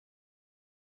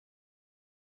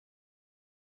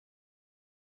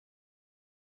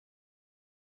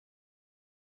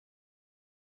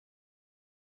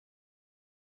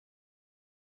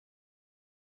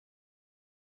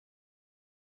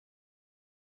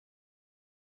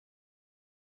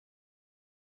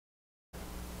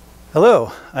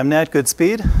Hello, I'm Nat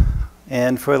Goodspeed,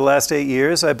 and for the last 8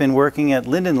 years I've been working at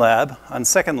Linden Lab on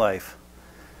Second Life.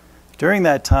 During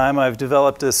that time I've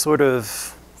developed a sort of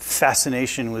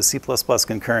fascination with C++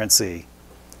 concurrency.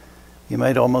 You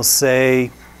might almost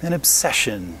say an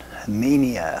obsession, a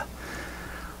mania.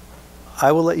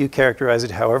 I will let you characterize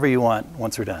it however you want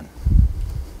once we're done.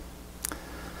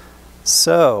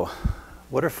 So,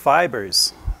 what are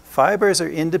fibers? Fibers are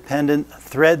independent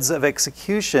threads of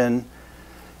execution,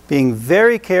 being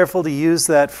very careful to use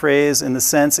that phrase in the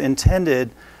sense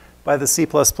intended by the C++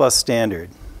 standard.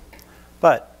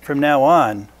 But from now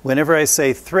on, whenever I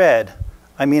say thread,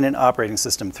 I mean an operating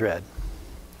system thread.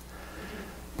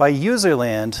 By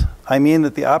userland, I mean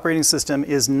that the operating system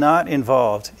is not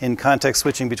involved in context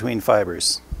switching between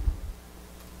fibers.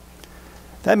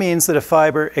 That means that a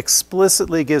fiber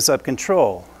explicitly gives up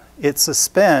control. It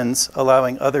suspends,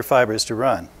 allowing other fibers to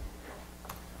run.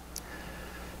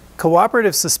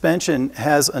 Cooperative suspension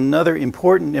has another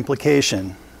important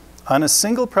implication. On a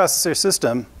single processor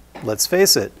system, let's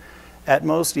face it, at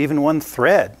most even one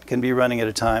thread can be running at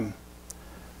a time.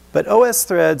 But OS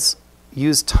threads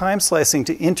use time slicing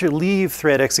to interleave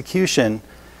thread execution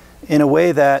in a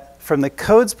way that, from the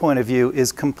code's point of view,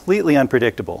 is completely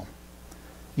unpredictable.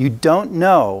 You don't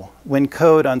know when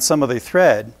code on some other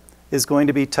thread is going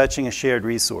to be touching a shared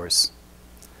resource.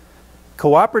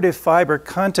 Cooperative fiber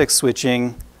context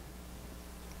switching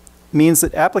means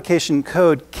that application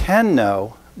code can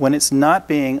know when it's not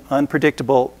being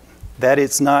unpredictable, that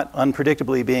it's not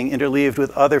unpredictably being interleaved with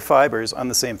other fibers on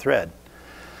the same thread.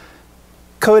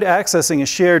 Code accessing a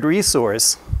shared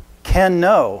resource can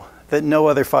know that no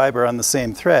other fiber on the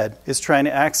same thread is trying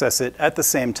to access it at the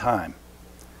same time.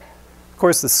 Of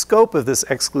course, the scope of this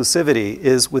exclusivity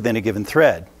is within a given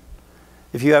thread.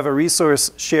 If you have a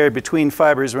resource shared between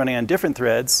fibers running on different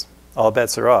threads, all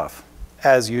bets are off,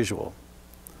 as usual.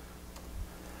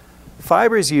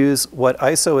 Fibers use what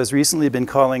ISO has recently been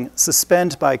calling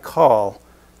suspend by call,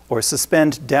 or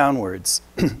suspend downwards.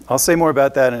 I'll say more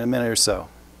about that in a minute or so.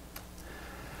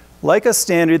 Like a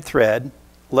standard thread,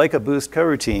 like a Boost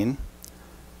coroutine,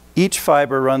 each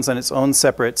fiber runs on its own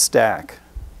separate stack.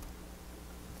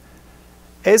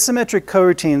 Asymmetric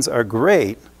coroutines are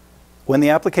great when the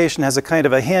application has a kind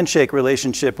of a handshake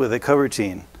relationship with a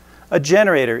coroutine. A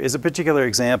generator is a particular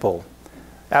example.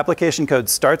 Application code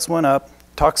starts one up,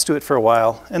 talks to it for a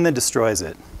while, and then destroys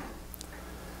it.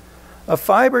 A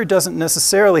fiber doesn't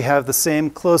necessarily have the same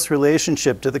close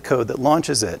relationship to the code that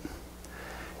launches it.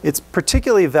 It's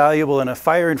particularly valuable in a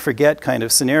fire and forget kind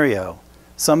of scenario.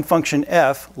 Some function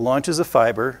f launches a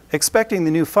fiber, expecting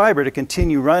the new fiber to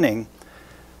continue running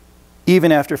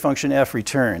even after function f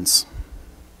returns.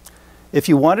 If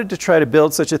you wanted to try to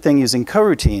build such a thing using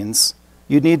coroutines,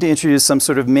 you'd need to introduce some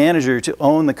sort of manager to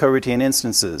own the coroutine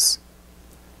instances.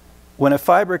 When a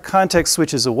fiber context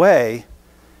switches away,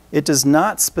 it does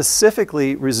not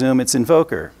specifically resume its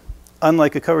invoker,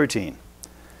 unlike a coroutine.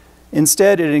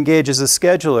 Instead, it engages a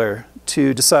scheduler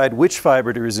to decide which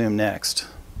fiber to resume next.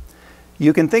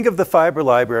 You can think of the fiber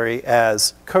library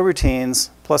as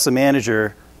coroutines plus a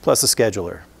manager plus a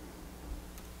scheduler.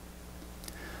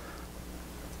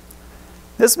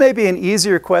 This may be an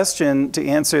easier question to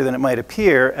answer than it might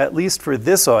appear, at least for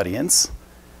this audience.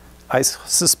 I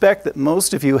suspect that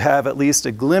most of you have at least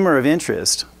a glimmer of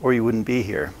interest, or you wouldn't be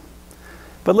here.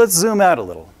 But let's zoom out a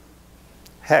little.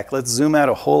 Heck, let's zoom out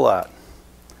a whole lot.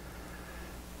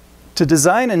 To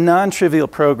design a non-trivial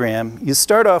program, you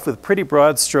start off with pretty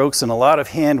broad strokes and a lot of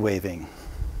hand-waving.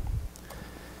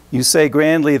 You say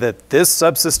grandly that this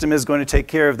subsystem is going to take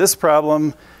care of this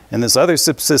problem, and this other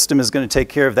subsystem is going to take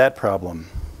care of that problem.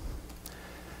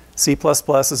 C++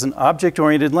 is an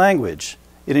object-oriented language.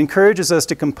 It encourages us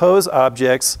to compose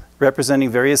objects representing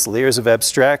various layers of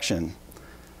abstraction.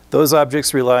 Those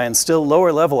objects rely on still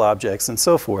lower level objects and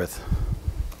so forth.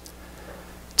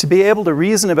 To be able to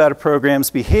reason about a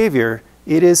program's behavior,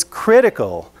 it is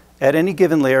critical at any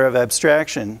given layer of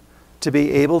abstraction to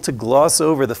be able to gloss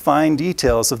over the fine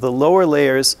details of the lower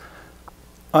layers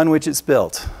on which it's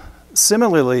built.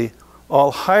 Similarly,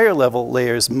 all higher level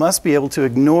layers must be able to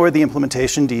ignore the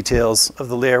implementation details of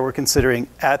the layer we're considering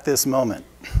at this moment.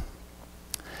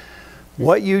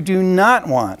 What you do not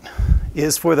want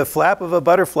is for the flap of a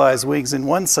butterfly's wings in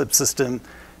one subsystem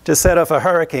to set off a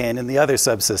hurricane in the other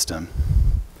subsystem.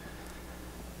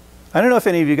 I don't know if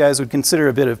any of you guys would consider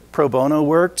a bit of pro bono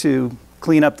work to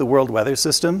clean up the world weather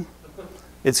system.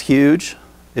 It's huge,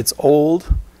 it's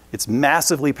old, it's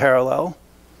massively parallel,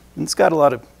 and it's got a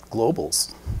lot of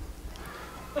globals.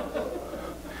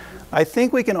 I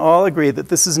think we can all agree that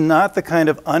this is not the kind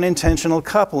of unintentional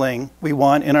coupling we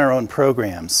want in our own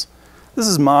programs. This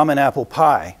is mom and apple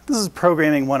pie. This is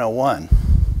programming 101.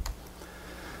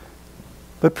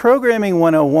 But programming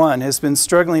 101 has been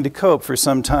struggling to cope for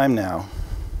some time now.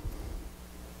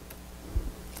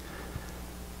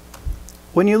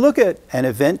 When you look at an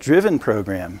event-driven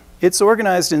program, it's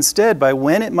organized instead by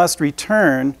when it must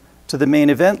return to the main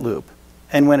event loop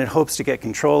and when it hopes to get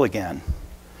control again.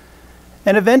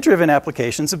 And event-driven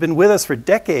applications have been with us for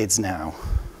decades now.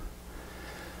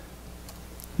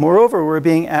 Moreover, we're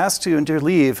being asked to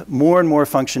interleave more and more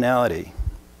functionality.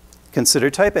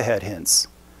 Consider type-ahead hints.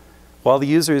 While the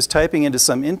user is typing into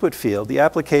some input field, the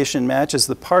application matches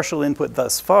the partial input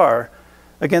thus far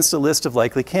against a list of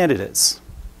likely candidates.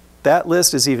 That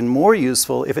list is even more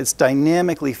useful if it's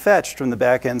dynamically fetched from the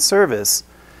back-end service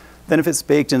than if it's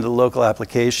baked into the local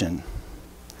application.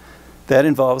 That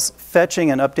involves fetching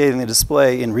and updating the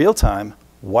display in real time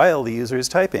while the user is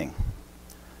typing.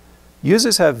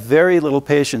 Users have very little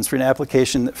patience for an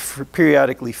application that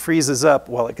periodically freezes up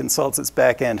while it consults its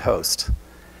back-end host.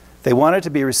 They want it to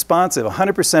be responsive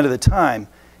 100% of the time,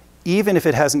 even if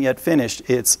it hasn't yet finished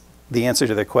the answer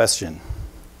to their question.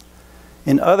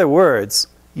 In other words,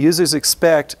 users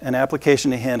expect an application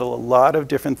to handle a lot of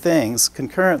different things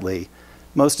concurrently,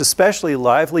 most especially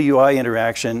lively UI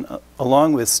interaction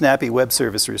along with snappy web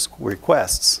service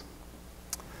requests.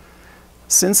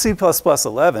 Since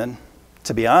C++11,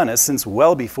 to be honest, since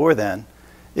well before then,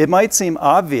 it might seem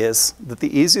obvious that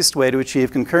the easiest way to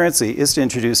achieve concurrency is to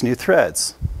introduce new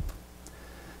threads.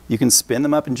 You can spin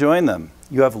them up and join them.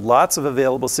 You have lots of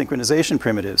available synchronization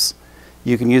primitives.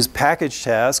 You can use package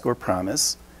task or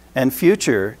promise and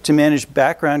future to manage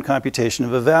background computation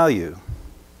of a value.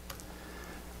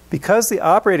 Because the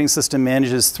operating system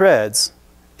manages threads,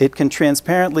 it can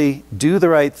transparently do the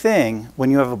right thing when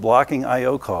you have a blocking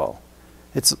I/O call.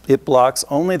 It blocks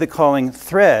only the calling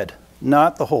thread,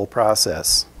 not the whole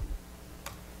process.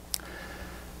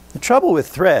 The trouble with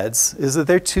threads is that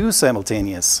they're too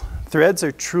simultaneous. Threads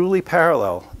are truly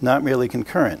parallel, not merely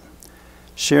concurrent.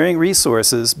 Sharing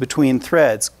resources between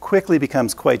threads quickly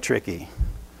becomes quite tricky.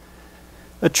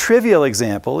 A trivial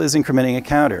example is incrementing a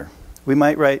counter. We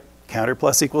might write counter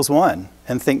plus equals 1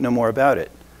 and think no more about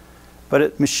it. But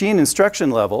at machine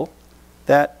instruction level,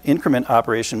 that increment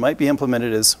operation might be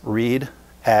implemented as read,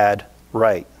 add,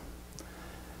 write.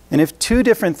 And if two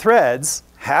different threads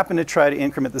happen to try to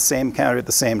increment the same counter at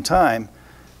the same time,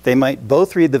 they might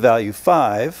both read the value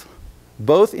 5,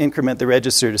 both increment the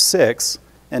register to 6,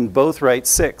 and both write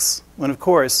 6, when of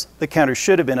course the counter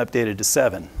should have been updated to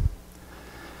 7.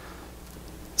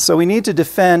 So we need to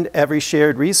defend every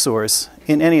shared resource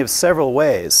in any of several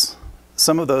ways.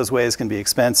 Some of those ways can be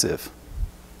expensive.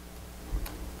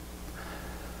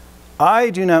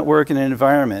 I do not work in an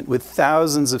environment with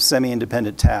thousands of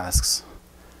semi-independent tasks.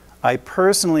 I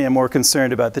personally am more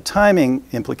concerned about the timing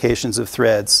implications of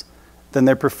threads than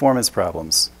their performance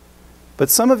problems. But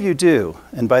some of you do,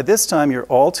 and by this time you're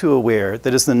all too aware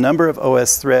that as the number of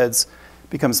OS threads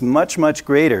becomes much, much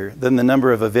greater than the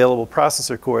number of available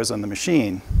processor cores on the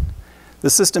machine, the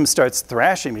system starts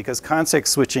thrashing because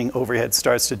context switching overhead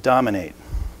starts to dominate.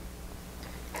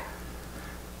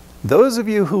 Those of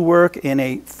you who work in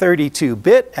a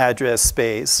 32-bit address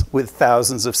space with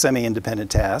thousands of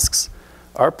semi-independent tasks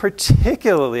are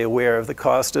particularly aware of the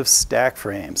cost of stack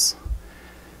frames.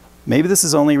 Maybe this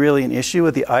is only really an issue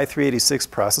with the i386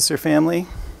 processor family.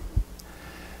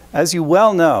 As you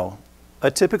well know,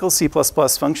 a typical C++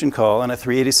 function call on a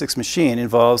 386 machine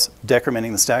involves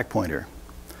decrementing the stack pointer.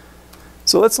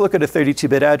 So let's look at a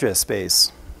 32-bit address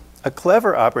space. A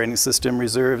clever operating system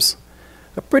reserves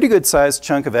a pretty good sized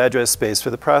chunk of address space for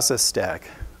the process stack.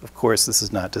 Of course, this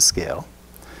is not to scale.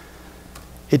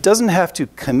 It doesn't have to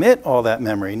commit all that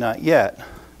memory, not yet,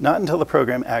 not until the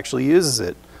program actually uses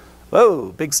it.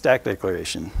 Whoa, big stack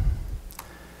declaration.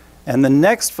 And the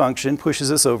next function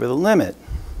pushes us over the limit.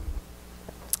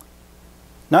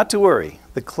 Not to worry,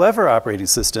 the clever operating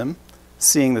system,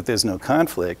 seeing that there's no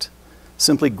conflict,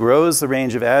 simply grows the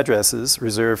range of addresses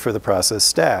reserved for the process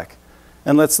stack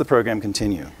and lets the program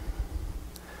continue.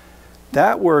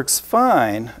 That works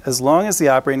fine as long as the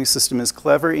operating system is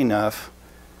clever enough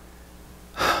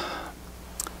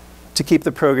to keep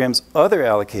the program's other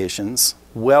allocations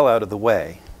well out of the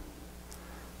way.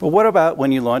 But what about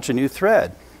when you launch a new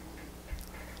thread?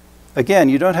 Again,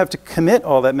 you don't have to commit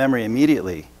all that memory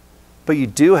immediately, but you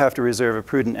do have to reserve a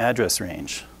prudent address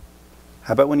range.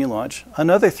 How about when you launch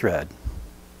another thread?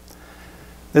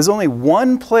 There's only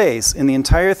one place in the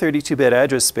entire 32-bit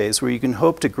address space where you can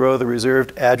hope to grow the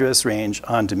reserved address range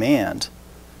on demand.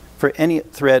 For any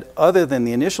thread other than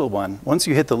the initial one, once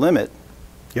you hit the limit,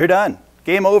 you're done.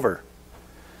 Game over.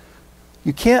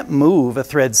 You can't move a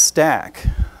thread stack.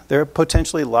 There are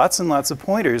potentially lots and lots of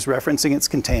pointers referencing its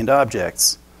contained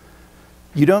objects.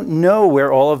 You don't know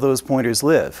where all of those pointers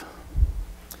live.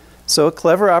 So a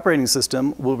clever operating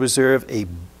system will reserve a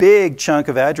big chunk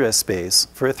of address space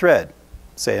for a thread,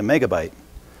 say a megabyte.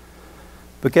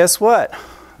 But guess what?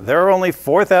 There are only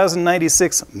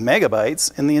 4,096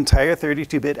 megabytes in the entire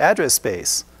 32-bit address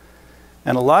space.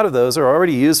 And a lot of those are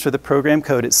already used for the program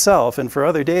code itself and for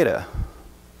other data.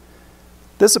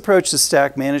 This approach to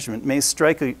stack management may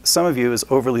strike some of you as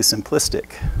overly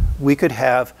simplistic. We could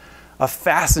have a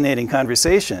fascinating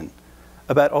conversation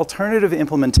about alternative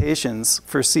implementations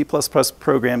for C++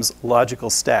 programs'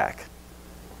 logical stack.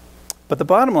 But the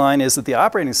bottom line is that the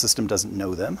operating system doesn't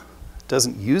know them,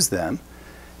 doesn't use them,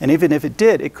 and even if it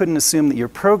did, it couldn't assume that your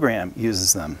program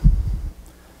uses them.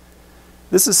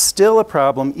 This is still a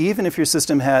problem even if your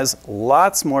system has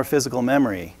lots more physical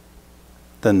memory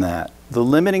than that. The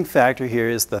limiting factor here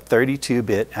is the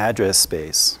 32-bit address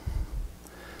space.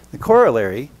 The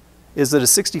corollary is that a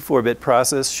 64-bit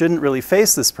process shouldn't really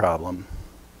face this problem.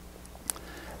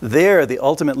 There, the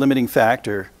ultimate limiting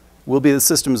factor will be the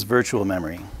system's virtual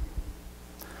memory.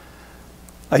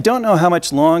 I don't know how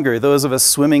much longer those of us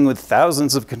swimming with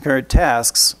thousands of concurrent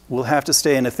tasks will have to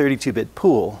stay in a 32-bit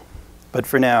pool, but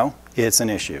for now, it's an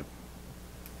issue.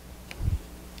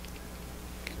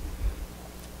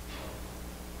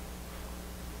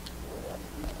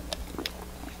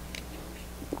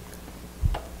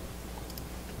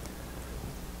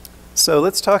 So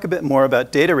let's talk a bit more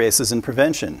about data races and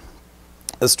prevention.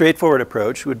 A straightforward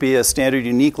approach would be a standard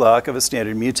unique lock of a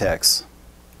standard mutex.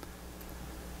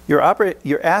 You're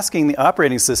asking the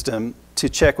operating system to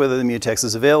check whether the mutex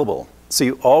is available, so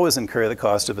you always incur the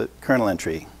cost of a kernel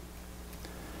entry.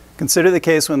 Consider the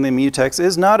case when the mutex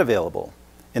is not available.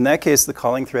 In that case, the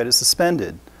calling thread is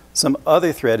suspended. Some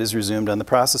other thread is resumed on the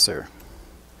processor.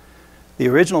 The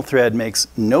original thread makes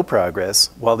no progress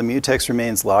while the mutex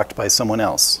remains locked by someone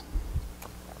else.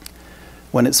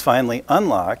 When it's finally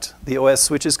unlocked, the OS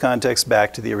switches context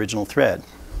back to the original thread.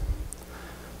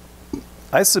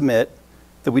 I submit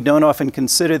that we don't often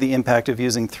consider the impact of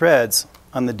using threads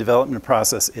on the development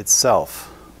process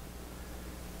itself.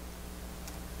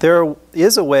 There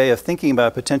is a way of thinking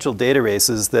about potential data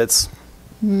races that's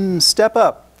step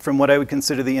up from what I would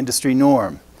consider the industry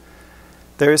norm.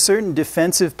 There are certain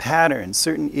defensive patterns,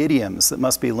 certain idioms that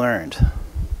must be learned.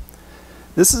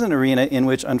 This is an arena in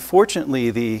which,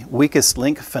 unfortunately, the weakest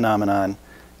link phenomenon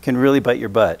can really bite your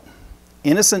butt.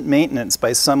 Innocent maintenance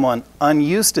by someone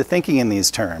unused to thinking in these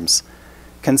terms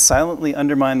can silently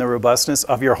undermine the robustness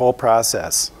of your whole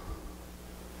process.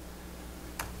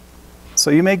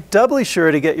 So you make doubly sure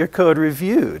to get your code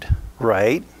reviewed,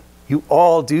 right? You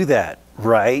all do that,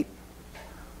 right?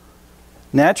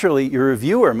 Naturally, your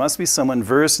reviewer must be someone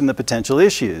versed in the potential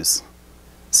issues.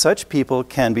 Such people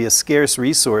can be a scarce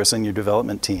resource in your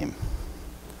development team.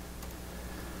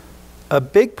 A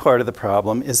big part of the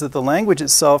problem is that the language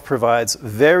itself provides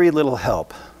very little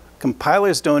help.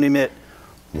 Compilers don't emit,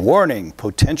 "Warning,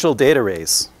 potential data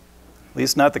race." At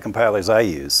least not the compilers I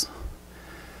use.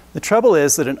 The trouble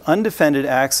is that an undefended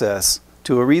access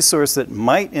to a resource that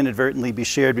might inadvertently be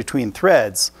shared between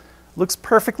threads looks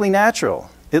perfectly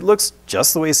natural. It looks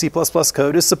just the way C++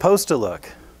 code is supposed to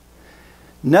look.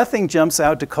 Nothing jumps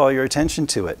out to call your attention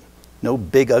to it. No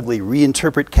big ugly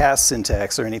reinterpret cast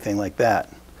syntax or anything like that.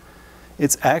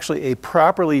 It's actually a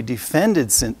properly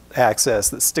defended access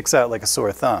that sticks out like a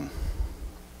sore thumb.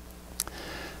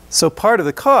 So part of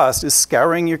the cost is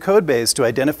scouring your code base to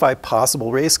identify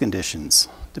possible race conditions.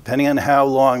 Depending on how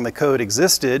long the code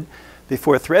existed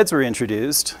before threads were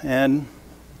introduced and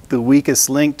the weakest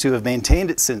link to have maintained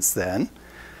it since then,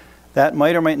 that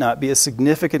might or might not be a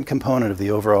significant component of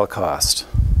the overall cost.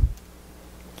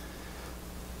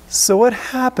 So what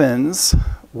happens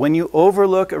when you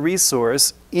overlook a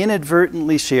resource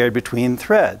inadvertently shared between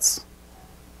threads?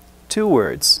 2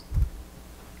 words.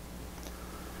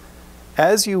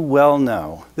 As you well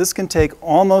know, this can take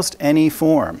almost any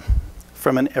form,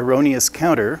 from an erroneous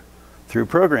counter through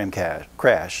program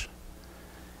crash.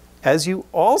 As you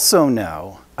also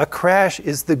know, a crash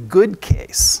is the good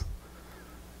case.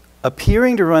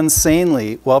 Appearing to run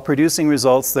sanely while producing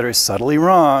results that are subtly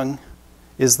wrong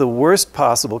is the worst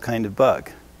possible kind of bug.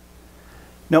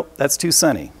 Nope, that's too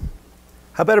sunny.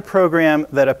 How about a program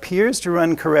that appears to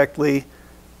run correctly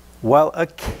while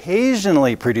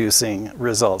occasionally producing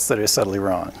results that are subtly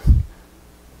wrong?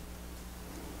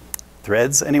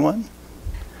 Threads, anyone?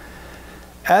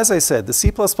 As I said, the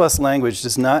C++ language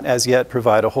does not as yet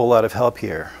provide a whole lot of help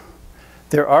here.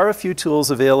 There are a few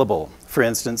tools available, for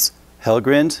instance,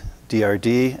 Helgrind,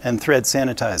 DRD, and Thread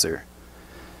Sanitizer.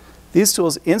 These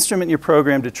tools instrument your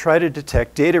program to try to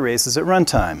detect data races at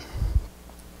runtime.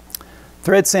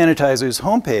 Thread Sanitizer's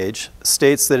homepage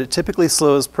states that it typically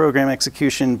slows program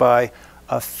execution by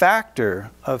a factor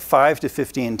of 5 to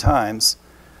 15 times,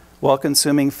 while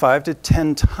consuming 5 to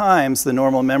 10 times the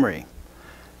normal memory.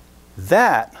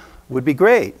 That would be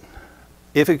great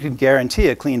if it could guarantee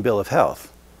a clean bill of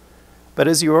health. But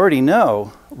as you already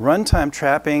know, runtime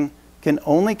trapping can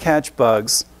only catch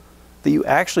bugs that you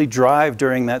actually drive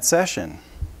during that session.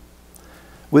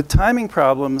 With timing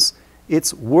problems,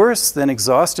 it's worse than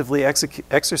exhaustively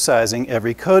exercising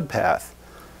every code path,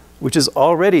 which is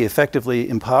already effectively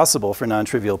impossible for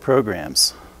non-trivial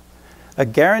programs. A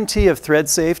guarantee of thread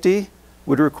safety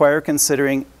would require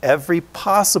considering every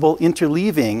possible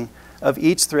interleaving of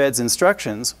each thread's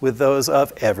instructions with those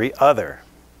of every other.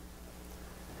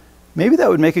 Maybe that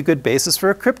would make a good basis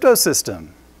for a crypto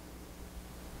system.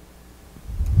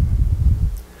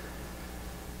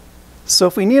 So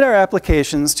if we need our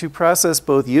applications to process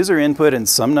both user input and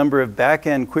some number of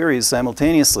back-end queries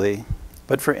simultaneously,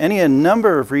 but for any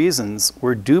number of reasons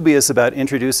we're dubious about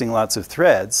introducing lots of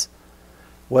threads,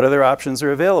 what other options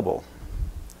are available?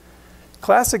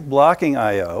 Classic blocking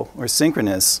I/O, or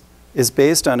synchronous, is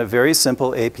based on a very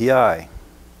simple API.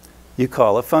 You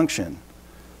call a function.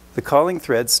 The calling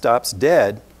thread stops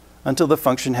dead until the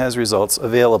function has results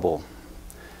available.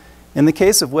 In the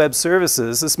case of web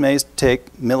services, this may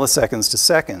take milliseconds to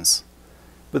seconds,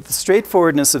 but the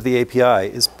straightforwardness of the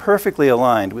API is perfectly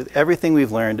aligned with everything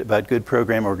we've learned about good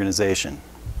program organization.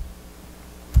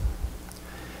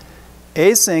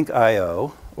 Async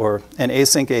I/O, or an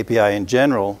async API in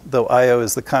general, though I/O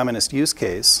is the commonest use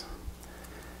case,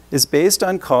 is based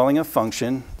on calling a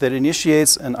function that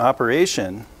initiates an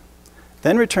operation,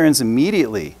 then returns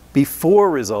immediately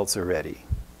before results are ready.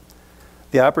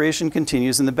 The operation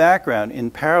continues in the background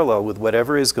in parallel with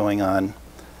whatever is going on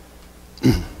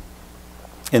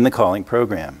in the calling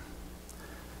program.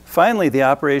 Finally, the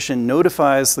operation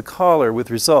notifies the caller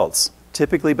with results,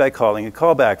 typically by calling a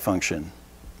callback function.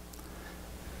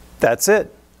 That's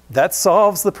it. That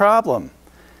solves the problem.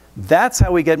 That's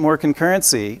how we get more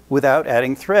concurrency without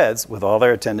adding threads with all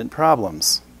their attendant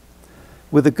problems.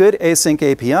 With a good async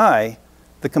API,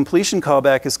 the completion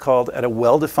callback is called at a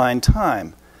well-defined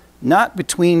time, not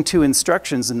between two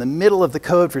instructions in the middle of the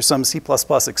code for some C++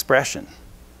 expression.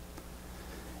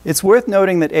 It's worth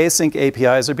noting that async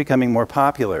APIs are becoming more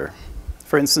popular.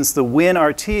 For instance, the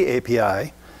WinRT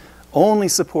API only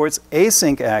supports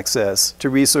async access to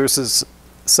resources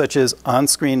such as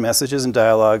on-screen messages and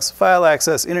dialogues, file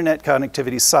access, internet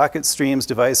connectivity, sockets, streams,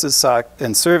 devices,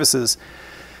 and services,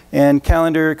 and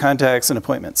calendar, contacts, and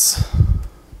appointments.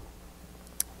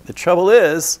 The trouble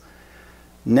is,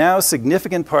 now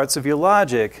significant parts of your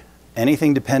logic,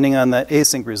 anything depending on that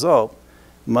async result,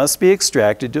 must be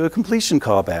extracted to a completion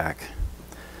callback.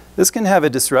 This can have a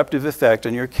disruptive effect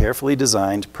on your carefully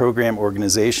designed program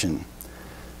organization.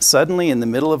 Suddenly, in the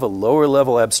middle of a lower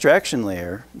level abstraction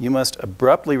layer, you must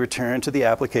abruptly return to the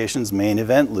application's main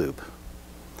event loop.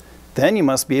 Then you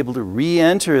must be able to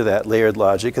re-enter that layered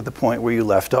logic at the point where you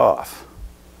left off.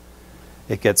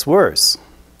 It gets worse.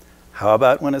 How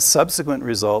about when a subsequent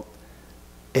result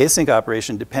async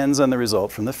operation depends on the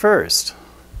result from the first?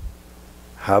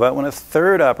 How about when a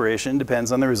third operation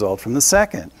depends on the result from the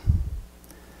second?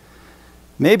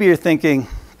 Maybe you're thinking,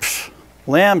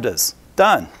 lambdas,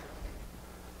 done.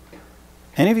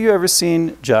 Any of you ever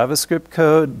seen JavaScript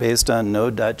code based on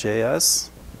Node.js?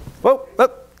 Whoa,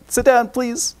 sit down,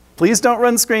 please. Please don't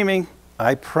run screaming.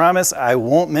 I promise I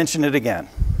won't mention it again.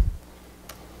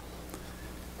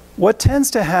 What tends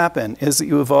to happen is that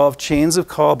you evolve chains of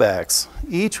callbacks,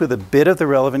 each with a bit of the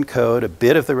relevant code, a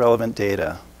bit of the relevant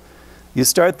data. You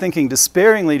start thinking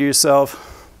despairingly to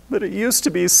yourself, but it used to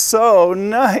be so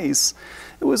nice.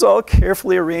 It was all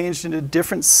carefully arranged into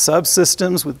different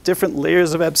subsystems with different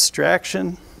layers of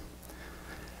abstraction.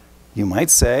 You might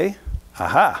say,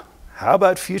 aha, how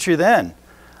about future then?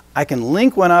 I can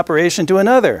link one operation to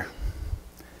another.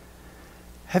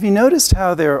 Have you noticed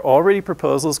how there are already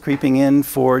proposals creeping in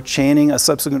for chaining a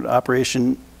subsequent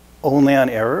operation only on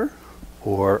error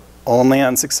or only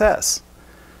on success?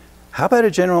 How about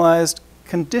a generalized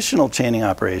conditional chaining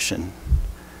operation?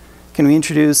 Can we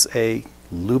introduce a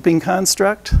looping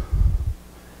construct?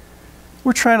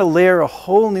 We're trying to layer a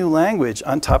whole new language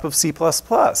on top of C++.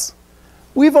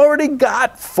 We've already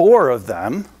got 4 of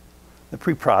them: the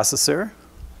preprocessor,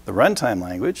 the runtime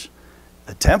language,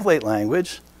 the template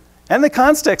language, and the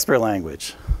constexpr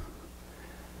language.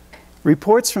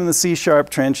 Reports from the C#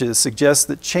 trenches suggest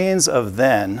that chains of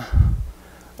then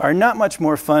are not much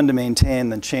more fun to maintain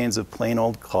than chains of plain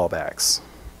old callbacks.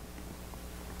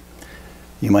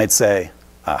 You might say,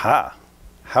 aha,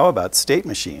 how about state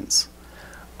machines?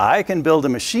 I can build a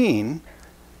machine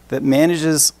that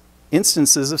manages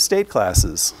instances of state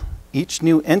classes. Each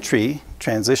new entry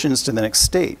transitions to the next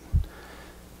state.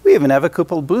 We even have a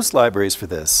couple of Boost libraries for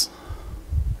this.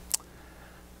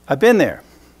 I've been there.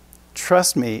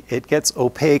 Trust me, it gets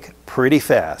opaque pretty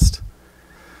fast.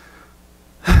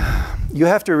 You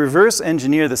have to reverse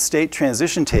engineer the state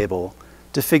transition table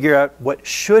to figure out what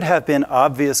should have been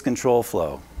obvious control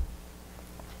flow.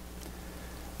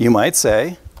 You might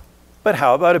say, but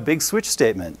how about a big switch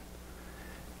statement?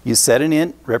 You set an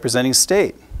int representing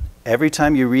state. Every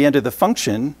time you re-enter the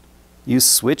function, you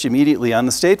switch immediately on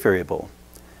the state variable.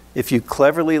 If you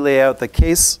cleverly lay out the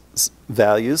case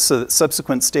values so that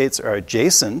subsequent states are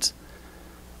adjacent,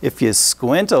 if you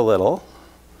squint a little,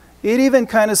 it even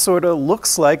kind of sort of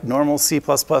looks like normal C++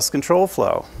 control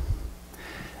flow.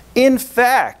 In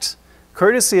fact,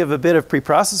 courtesy of a bit of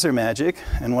preprocessor magic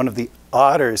and one of the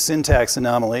odder syntax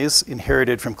anomalies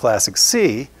inherited from classic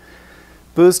C,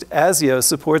 Boost.Asio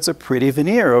supports a pretty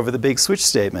veneer over the big switch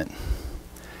statement.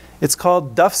 It's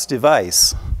called Duff's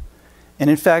device. And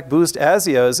in fact,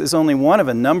 Boost.Asio's is only one of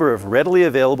a number of readily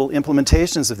available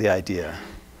implementations of the idea.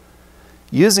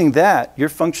 Using that, your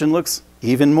function looks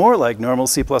even more like normal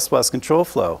C++ control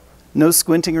flow. No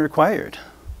squinting required.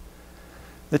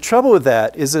 The trouble with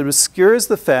that is it obscures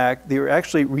the fact that you're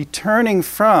actually returning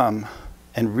from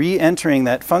and re-entering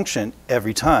that function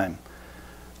every time.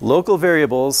 Local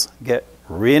variables get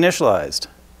reinitialized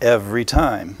every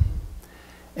time.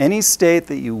 Any state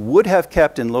that you would have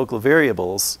kept in local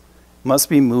variables must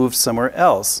be moved somewhere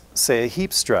else, say a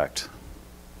heap struct.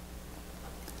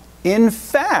 In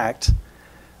fact,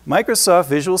 Microsoft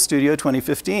Visual Studio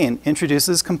 2015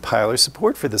 introduces compiler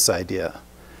support for this idea.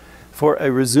 For a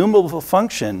resumable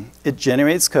function, it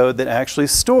generates code that actually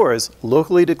stores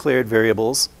locally declared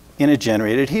variables in a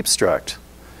generated heap struct.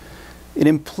 It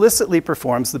implicitly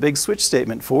performs the big switch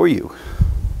statement for you.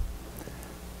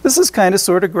 This is kind of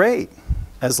sort of great.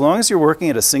 As long as you're working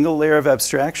at a single layer of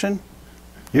abstraction,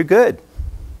 you're good.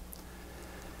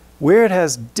 Where it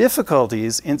has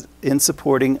difficulties in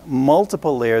supporting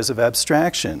multiple layers of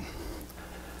abstraction,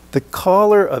 the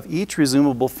caller of each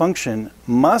resumable function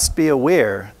must be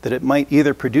aware that it might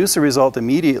either produce a result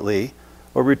immediately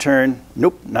or return,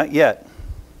 nope, not yet.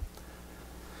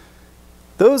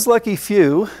 Those lucky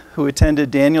few who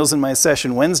attended Daniel's and my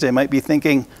session Wednesday might be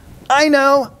thinking, I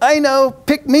know,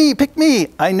 pick me,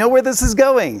 I know where this is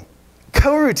going.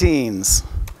 Coroutines.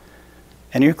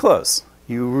 And you're close,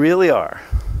 you really are.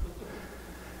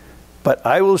 But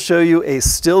I will show you a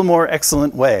still more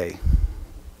excellent way.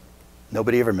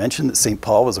 Nobody ever mentioned that St.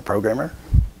 Paul was a programmer?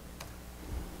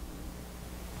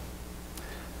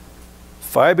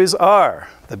 Fibers are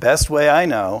the best way I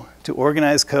know to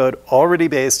organize code already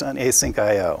based on async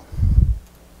I/O.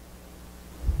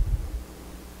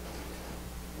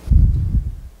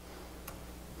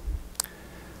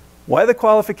 Why the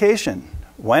qualification?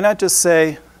 Why not just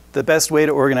say the best way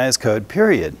to organize code,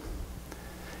 period?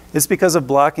 It's because of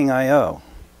blocking I/O.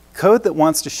 Code that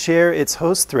wants to share its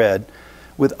host thread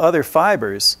with other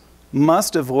fibers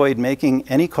must avoid making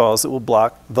any calls that will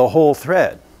block the whole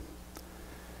thread.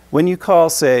 When you call,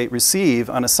 say, receive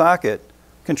on a socket,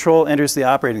 control enters the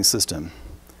operating system.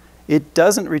 It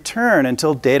doesn't return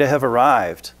until data have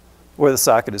arrived or the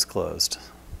socket is closed.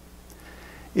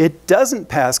 It doesn't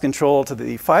pass control to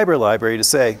the fiber library to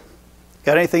say,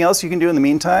 got anything else you can do in the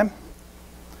meantime?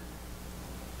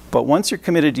 But once you're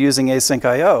committed to using async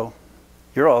I/O,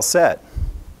 you're all set.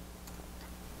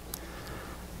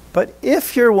 But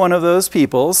if you're one of those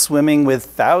people swimming with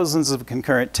thousands of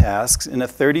concurrent tasks in a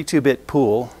 32-bit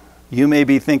pool, you may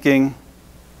be thinking,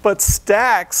 but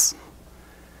stacks.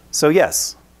 So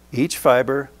yes, each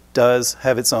fiber does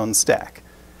have its own stack.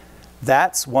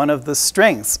 That's one of the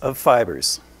strengths of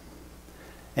fibers.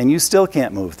 And you still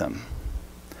can't move them.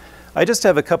 I just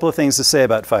have a couple of things to say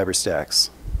about fiber stacks.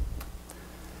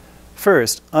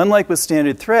 First, unlike with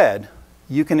standard thread,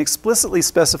 you can explicitly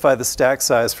specify the stack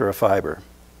size for a fiber.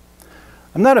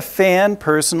 I'm not a fan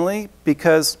personally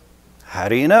because how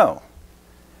do you know?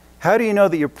 How do you know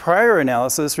that your prior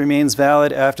analysis remains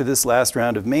valid after this last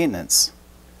round of maintenance?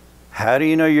 How do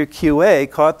you know your QA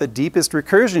caught the deepest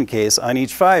recursion case on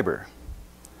each fiber?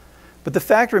 But the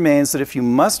fact remains that if you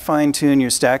must fine-tune your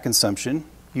stack consumption,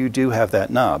 you do have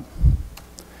that knob.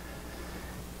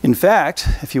 In fact,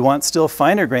 if you want still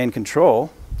finer grained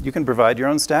control, you can provide your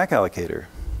own stack allocator.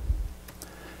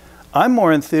 I'm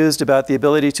more enthused about the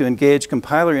ability to engage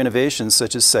compiler innovations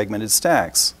such as segmented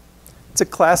stacks. It's a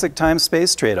classic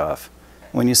time-space trade-off.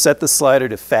 When you set the slider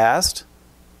to fast,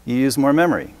 you use more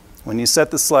memory. When you set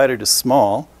the slider to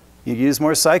small, You use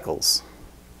more cycles.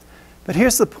 But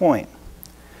here's the point.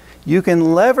 You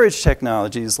can leverage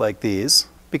technologies like these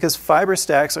because fiber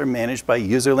stacks are managed by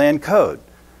userland code.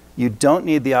 You don't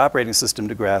need the operating system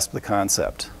to grasp the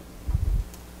concept.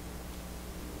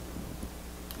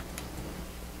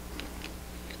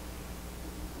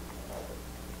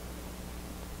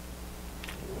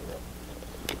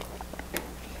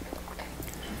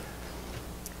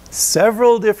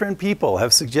 Several different people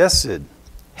have suggested,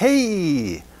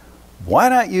 hey, why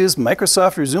not use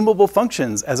Microsoft resumable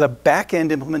functions as a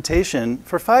back-end implementation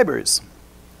for fibers?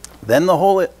 Then the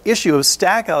whole issue of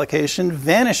stack allocation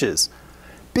vanishes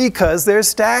because they're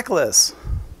stackless.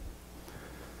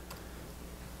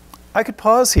 I could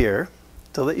pause here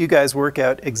to let you guys work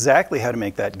out exactly how to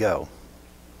make that go.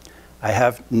 I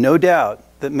have no doubt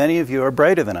that many of you are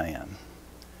brighter than I am.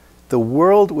 The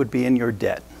world would be in your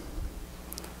debt.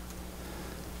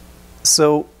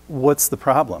 So what's the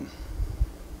problem?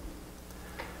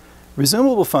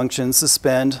 Resumable functions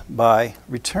suspend by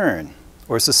return,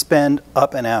 or suspend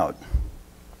up and out.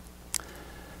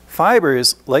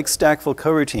 Fibers, like stackful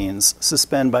coroutines,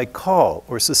 suspend by call,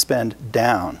 or suspend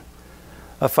down.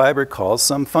 A fiber calls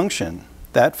some function.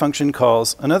 That function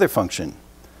calls another function.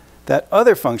 That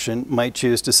other function might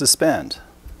choose to suspend.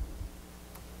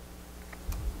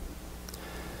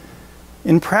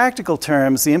 In practical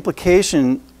terms, the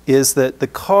implication is that the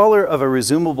caller of a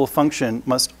resumable function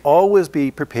must always be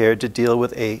prepared to deal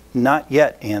with a not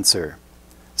yet answer.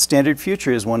 Standard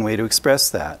future is one way to express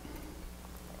that.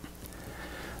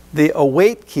 The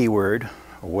await keyword,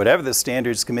 or whatever the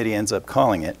standards committee ends up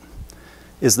calling it,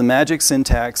 is the magic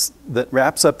syntax that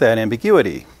wraps up that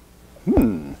ambiguity.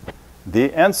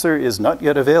 The answer is not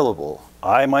yet available.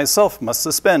 I myself must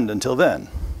suspend until then.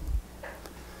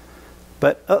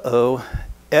 But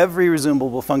every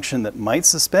resumable function that might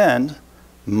suspend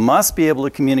must be able to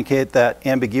communicate that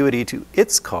ambiguity to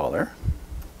its caller,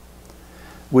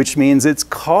 which means its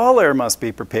caller must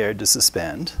be prepared to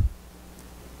suspend.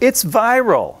 It's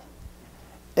viral.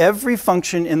 Every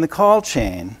function in the call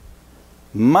chain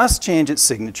must change its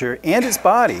signature and its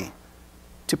body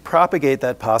to propagate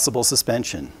that possible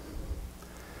suspension.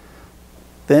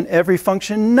 Then every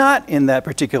function not in that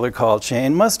particular call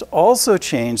chain must also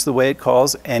change the way it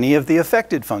calls any of the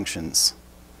affected functions.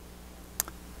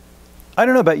 I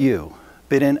don't know about you,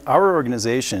 but in our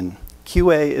organization,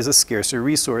 QA is a scarcer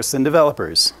resource than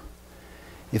developers.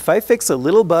 If I fix a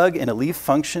little bug in a leaf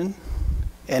function,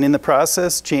 and in the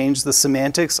process change the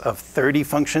semantics of 30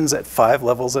 functions at 5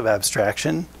 levels of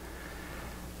abstraction,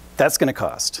 that's going to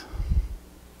cost.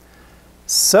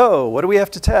 So what do we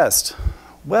have to test?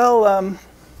 Well,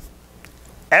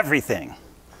 everything.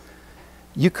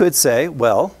 You could say,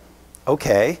 well,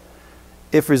 okay,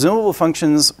 if resumable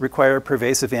functions require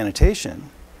pervasive annotation,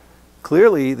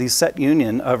 clearly the set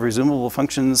union of resumable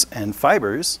functions and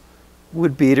fibers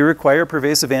would be to require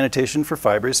pervasive annotation for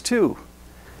fibers too.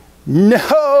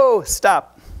 No,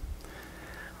 stop.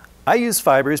 I use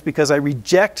fibers because I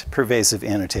reject pervasive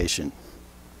annotation.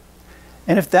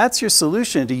 And if that's your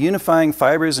solution to unifying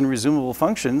fibers and resumable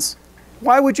functions,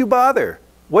 why would you bother?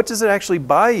 What does it actually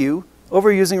buy you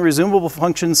over using resumable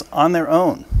functions on their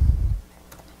own?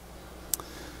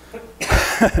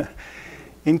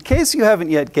 In case you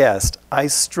haven't yet guessed, I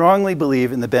strongly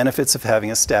believe in the benefits of having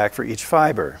a stack for each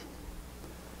fiber.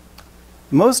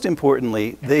 Most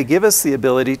importantly, they give us the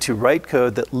ability to write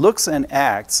code that looks and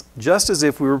acts just as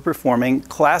if we were performing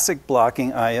classic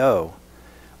blocking I/O.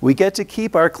 We get to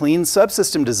keep our clean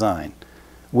subsystem design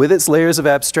with its layers of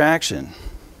abstraction.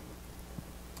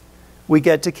 We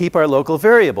get to keep our local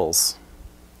variables.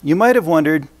 You might have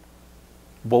wondered,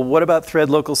 well, what about thread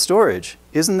local storage?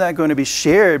 Isn't that going to be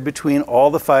shared between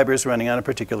all the fibers running on a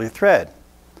particular thread?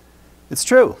 It's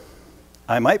true.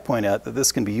 I might point out that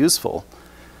this can be useful.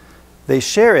 They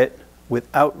share it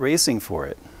without racing for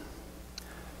it.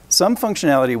 Some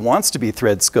functionality wants to be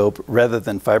thread scope rather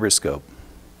than fiber scope.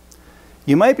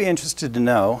 You might be interested to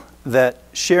know that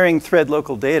sharing thread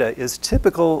local data is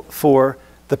typical for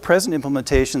the present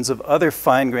implementations of other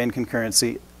fine-grained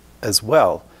concurrency as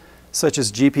well, such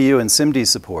as GPU and SIMD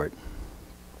support.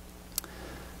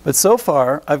 But so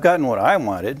far, I've gotten what I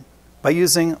wanted by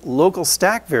using local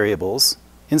stack variables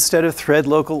instead of thread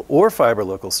local or fiber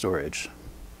local storage.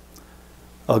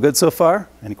 All good so far?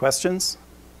 Any questions?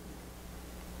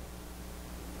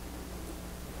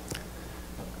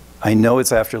 I know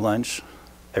it's after lunch.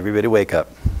 Everybody wake up.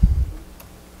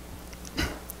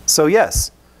 So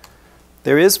yes,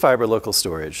 there is fiber local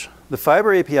storage. The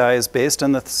fiber API is based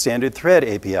on the standard thread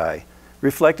API,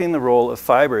 reflecting the role of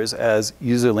fibers as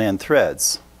userland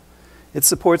threads. It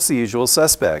supports the usual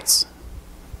suspects.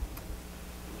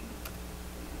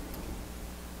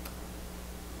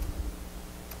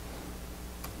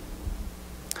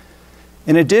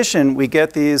 In addition, we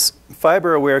get these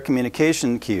fiber-aware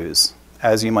communication queues,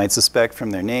 as you might suspect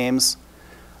from their names.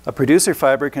 A producer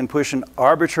fiber can push an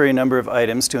arbitrary number of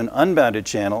items to an unbounded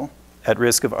channel at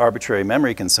risk of arbitrary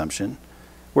memory consumption,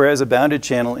 whereas a bounded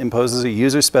channel imposes a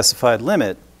user-specified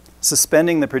limit,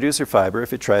 suspending the producer fiber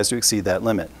if it tries to exceed that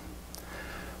limit.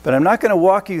 But I'm not going to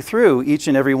walk you through each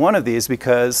and every one of these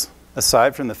because,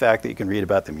 aside from the fact that you can read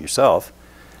about them yourself,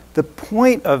 the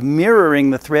point of mirroring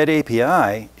the thread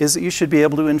API is that you should be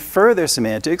able to infer their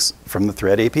semantics from the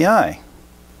thread API.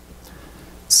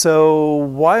 So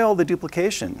why all the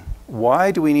duplication?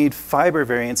 Why do we need fiber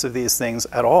variants of these things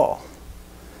at all?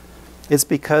 It's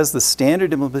because the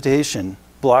standard implementation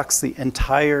blocks the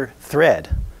entire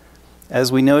thread.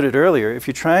 As we noted earlier, if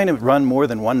you're trying to run more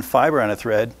than one fiber on a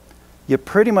thread, you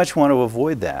pretty much want to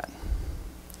avoid that.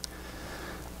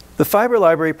 The fiber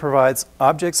library provides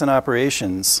objects and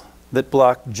operations that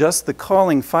block just the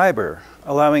calling fiber,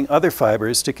 allowing other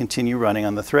fibers to continue running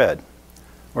on the thread.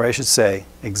 Or I should say,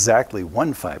 exactly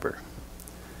one fiber.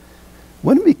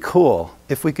 Wouldn't it be cool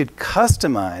if we could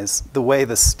customize the way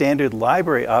the standard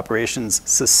library operations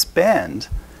suspend?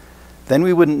 Then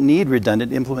we wouldn't need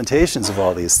redundant implementations of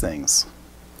all these things.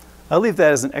 I'll leave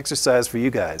that as an exercise for you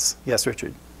guys. Yes,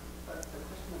 Richard? A question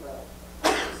about,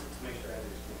 to make sure I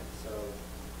understand. So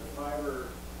the fiber,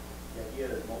 the idea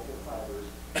that multiple fibers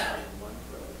run in one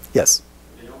thread. Yes.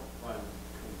 They don't run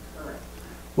concurrently.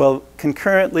 Well,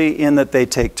 concurrently in that they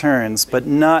take turns, but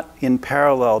not in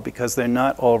parallel because they're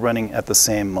not all running at the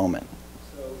same moment.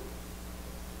 So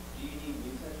do you need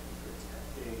mutex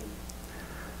for protecting?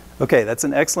 Okay, that's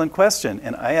an excellent question,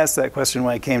 and I asked that question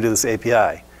when I came to this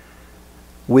API.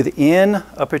 Within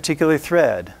a particular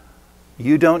thread,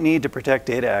 you don't need to protect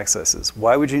data accesses.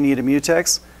 Why would you need a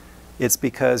mutex? It's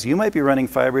because you might be running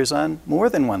fibers on more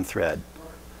than one thread.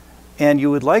 And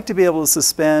you would like to be able to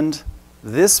suspend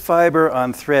this fiber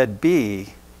on thread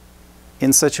B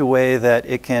in such a way that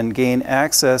it can gain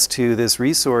access to this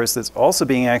resource that's also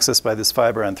being accessed by this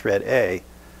fiber on thread A,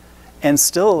 and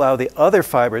still allow the other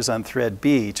fibers on thread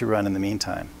B to run in the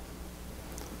meantime.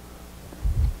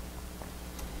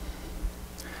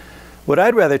 What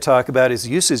I'd rather talk about is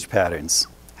usage patterns,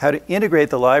 how to integrate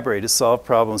the library to solve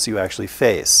problems you actually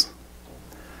face.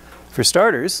 For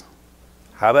starters,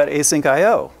 how about async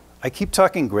I/O? I keep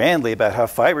talking grandly about how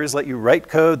fibers let you write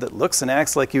code that looks and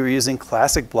acts like you were using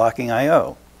classic blocking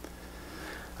I/O.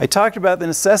 I talked about the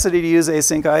necessity to use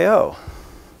async I/O.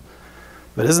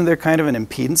 But isn't there kind of an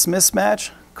impedance mismatch?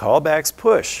 Callbacks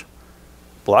push.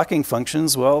 Blocking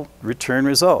functions, well, return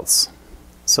results.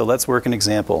 So let's work an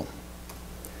example.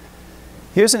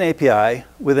 Here's an API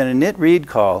with an init read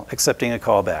call accepting a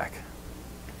callback.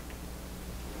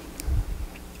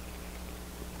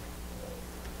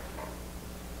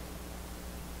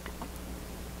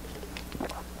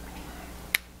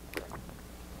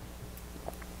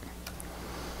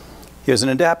 Here's an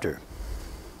adapter.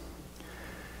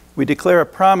 We declare a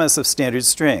promise of standard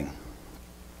string.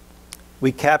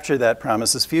 We capture that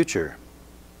promise as future.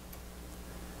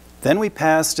 Then we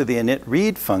pass to the init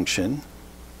read function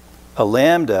a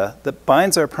lambda that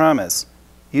binds our promise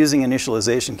using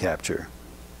initialization capture.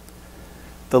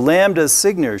 The lambda's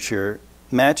signature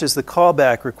matches the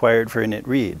callback required for init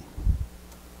read.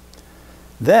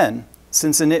 Then,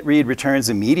 since init read returns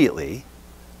immediately,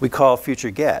 we call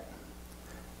future get.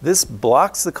 This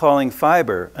blocks the calling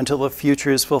fiber until the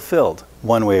future is fulfilled,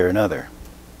 one way or another.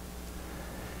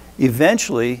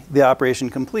 Eventually, the operation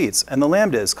completes and the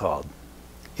lambda is called.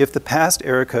 If the past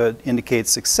error code indicates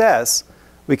success,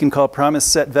 we can call promise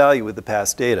set value with the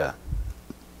past data.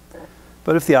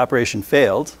 But if the operation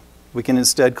failed, we can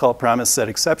instead call promise set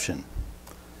exception.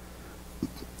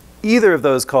 Either of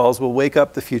those calls will wake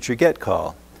up the future get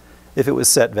call. If it was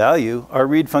set value, our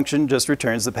read function just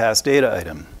returns the past data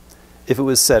item. If it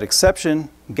was set exception,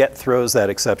 get throws that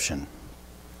exception.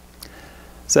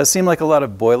 Does that seem like a lot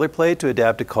of boilerplate to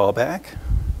adapt a callback?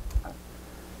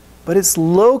 But it's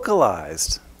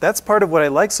localized. That's part of what I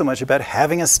like so much about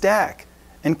having a stack.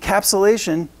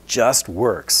 Encapsulation just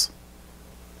works.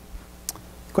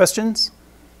 Questions?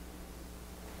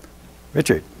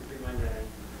 Richard.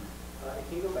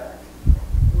 Can you go back?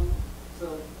 So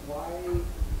why?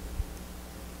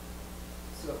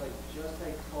 So if I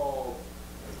just call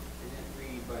init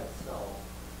read by itself.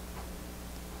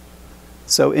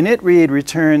 So init read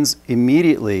returns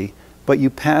immediately, but you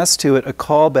pass to it a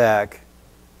callback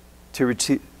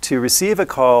to receive a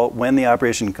call when the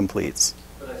operation completes.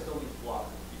 But I still need to block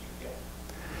the future get.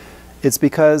 It's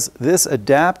because this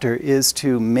adapter is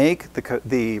to make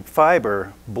the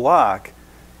fiber block.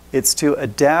 It's to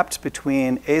adapt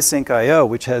between async I/O,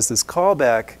 which has this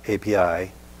callback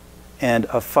API, And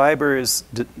a fiber is,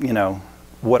 you know,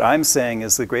 what I'm saying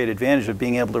is the great advantage of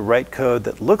being able to write code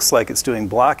that looks like it's doing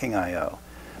blocking I/O,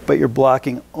 but you're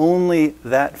blocking only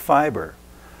that fiber.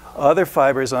 Other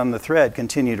fibers on the thread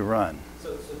continue to run.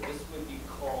 So this would be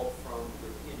called from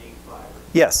within a fiber?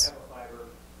 Yes. I have a fiber,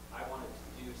 I want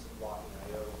it to do some blocking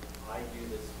I/O, I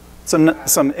do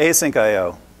this. Some async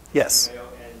I/O, yes. And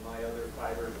my other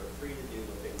fibers are free to do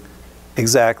what they need.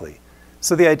 Exactly.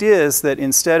 So the idea is that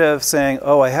instead of saying,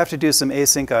 oh, I have to do some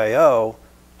async I/O,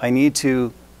 I need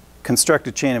to construct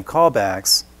a chain of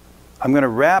callbacks, I'm going to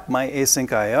wrap my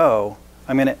async I/O,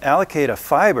 I'm going to allocate a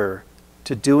fiber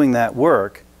to doing that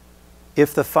work.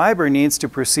 If the fiber needs to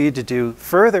proceed to do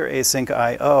further async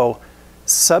I/O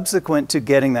subsequent to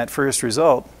getting that first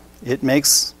result, it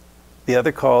makes the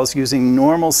other calls using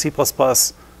normal C++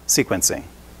 sequencing,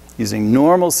 using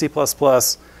normal C++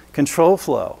 control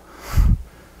flow.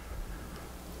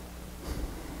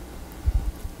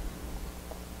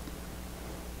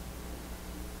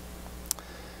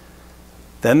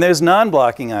 Then there's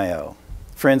non-blocking I/O.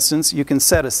 For instance, you can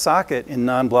set a socket in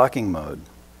non-blocking mode.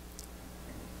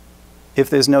 If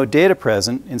there's no data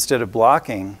present, instead of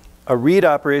blocking, a read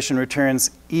operation returns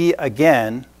E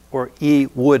again, or E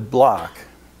would block.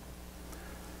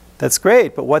 That's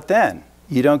great, but what then?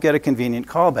 You don't get a convenient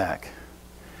callback.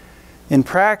 In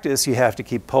practice, you have to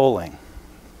keep polling.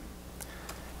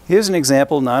 Here's an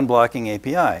example non-blocking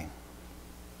API.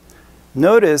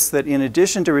 Notice that in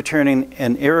addition to returning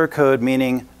an error code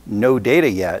meaning no data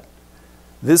yet,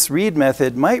 this read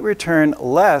method might return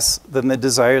less than the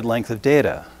desired length of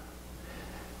data.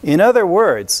 In other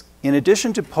words, in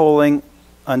addition to polling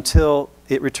until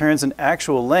it returns an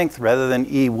actual length rather than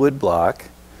E would block,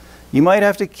 you might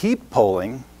have to keep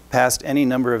polling past any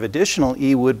number of additional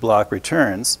E would block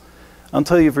returns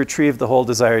until you've retrieved the whole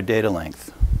desired data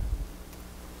length.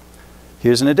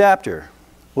 Here's an adapter.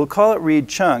 We'll call it read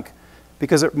chunk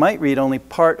because it might read only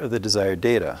part of the desired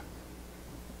data.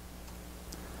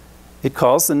 It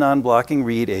calls the non-blocking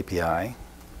read API,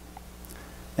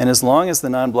 and as long as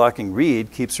the non-blocking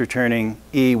read keeps returning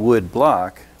E would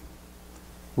block,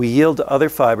 we yield to other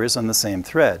fibers on the same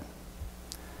thread.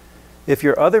 If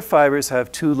your other fibers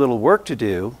have too little work to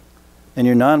do, and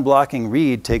your non-blocking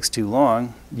read takes too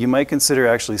long, you might consider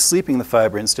actually sleeping the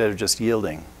fiber instead of just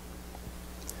yielding.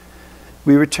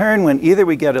 We return when either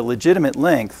we get a legitimate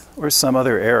length or some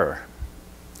other error.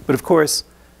 But of course,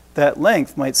 that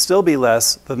length might still be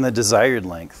less than the desired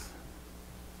length.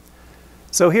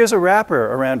 So here's a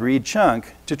wrapper around read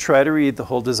chunk to try to read the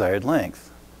whole desired length.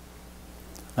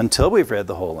 Until we've read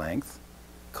the whole length,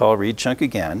 call read chunk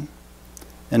again,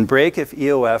 and break if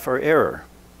EOF or error.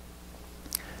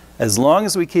 As long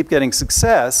as we keep getting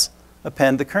success,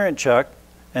 append the current chunk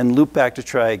and loop back to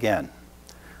try again.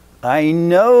 I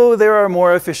know there are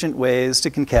more efficient ways to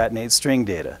concatenate string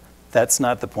data. That's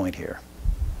not the point here.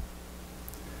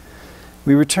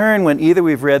 We return when either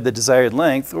we've read the desired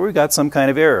length or we've got some kind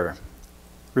of error.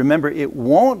 Remember, it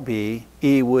won't be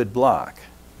E would block.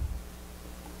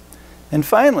 And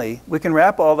finally, we can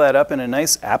wrap all that up in a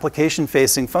nice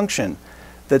application-facing function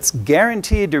that's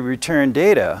guaranteed to return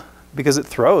data because it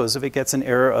throws if it gets an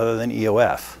error other than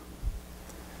EOF.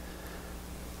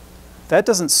 That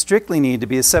doesn't strictly need to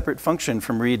be a separate function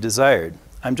from read desired.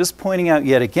 I'm just pointing out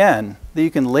yet again that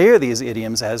you can layer these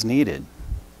idioms as needed.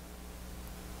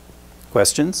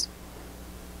 Questions?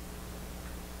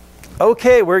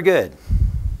 Okay, we're good.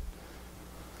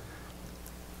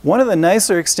 One of the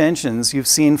nicer extensions you've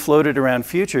seen floated around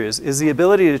futures is the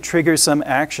ability to trigger some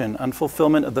action on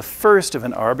fulfillment of the first of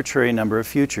an arbitrary number of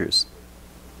futures.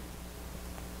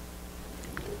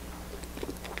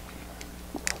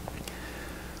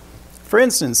 For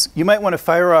instance, you might want to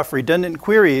fire off redundant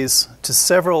queries to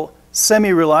several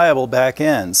semi-reliable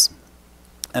backends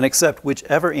and accept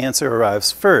whichever answer arrives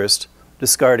first,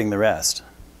 discarding the rest.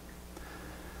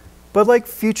 But like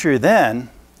future then,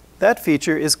 that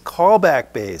feature is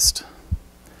callback based.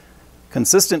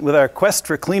 Consistent with our quest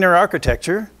for cleaner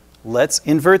architecture, let's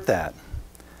invert that.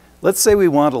 Let's say we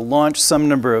want to launch some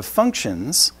number of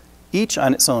functions, each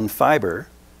on its own fiber,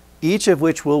 each of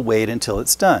which will wait until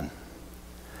it's done.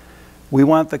 We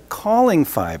want the calling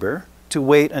fiber to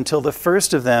wait until the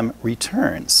first of them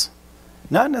returns,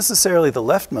 not necessarily the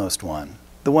leftmost one,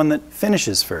 the one that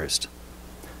finishes first.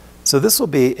 So this will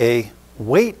be a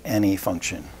wait any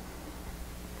function.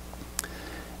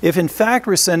 If in fact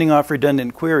we're sending off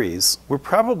redundant queries, we're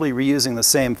probably reusing the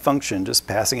same function, just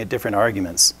passing it different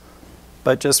arguments.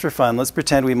 But just for fun, let's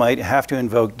pretend we might have to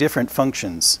invoke different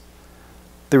functions.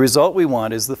 The result we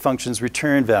want is the function's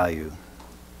return value.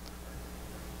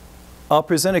 I'll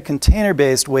present a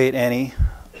container-based wait any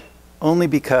only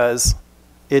because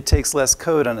it takes less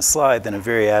code on a slide than a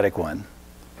variadic one.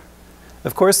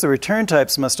 Of course, the return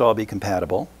types must all be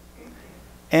compatible.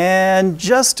 And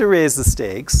just to raise the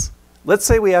stakes, let's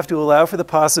say we have to allow for the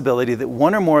possibility that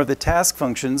one or more of the task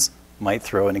functions might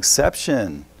throw an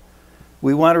exception.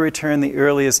 We want to return the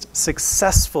earliest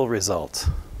successful result.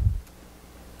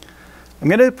 I'm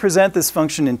going to present this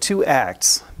function in 2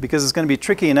 acts because it's going to be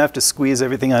tricky enough to squeeze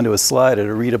everything onto a slide at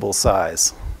a readable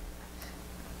size.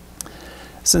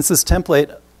 Since this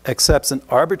template accepts an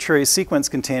arbitrary sequence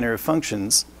container of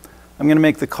functions, I'm going to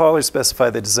make the caller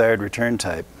specify the desired return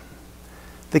type.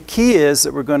 The key is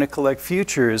that we're going to collect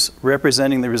futures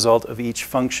representing the result of each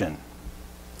function.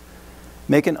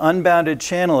 Make an unbounded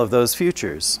channel of those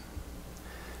futures.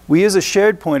 We use a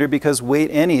shared pointer because wait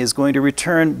any is going to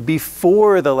return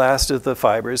before the last of the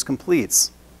fibers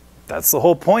completes. That's the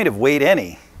whole point of wait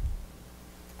any.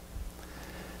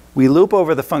 We loop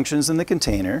over the functions in the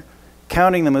container,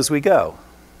 counting them as we go.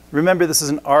 Remember, this is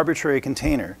an arbitrary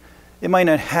container. It might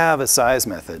not have a size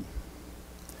method.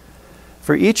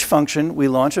 For each function, we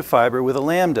launch a fiber with a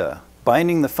lambda,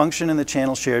 binding the function and the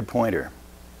channel shared pointer.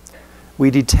 We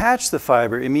detach the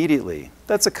fiber immediately.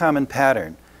 That's a common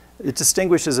pattern. It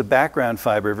distinguishes a background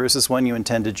fiber versus one you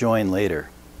intend to join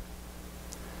later.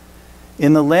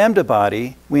 In the lambda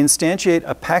body, we instantiate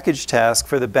a package task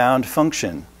for the bound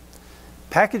function.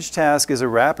 Package task is a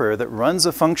wrapper that runs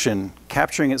a function,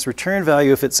 capturing its return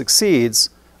value if it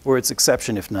succeeds, or its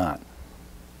exception if not.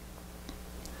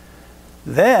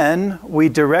 Then we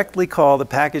directly call the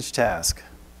package task.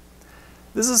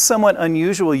 This is a somewhat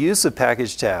unusual use of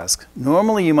package task.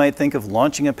 Normally you might think of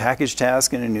launching a package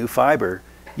task in a new fiber,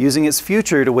 using its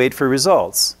future to wait for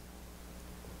results.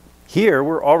 Here,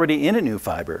 we're already in a new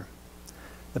fiber.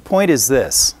 The point is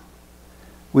this.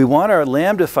 We want our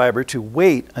lambda fiber to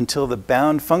wait until the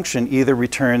bound function either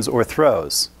returns or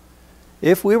throws.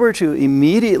 If we were to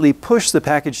immediately push the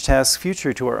package task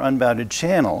future to our unbounded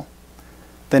channel,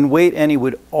 then wait any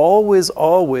would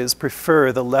always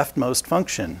prefer the leftmost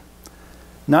function,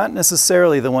 not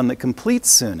necessarily the one that completes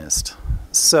soonest.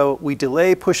 So we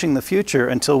delay pushing the future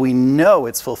until we know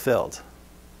it's fulfilled.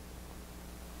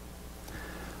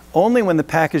 Only when the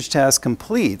package task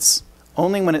completes,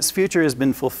 only when its future has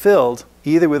been fulfilled,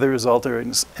 either with a result or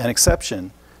an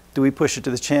exception, do we push it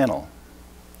to the channel.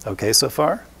 Okay so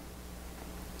far?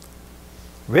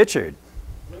 Richard.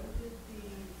 When did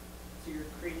so you're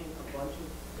creating a bunch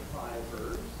of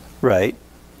fibers. Right.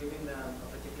 Giving them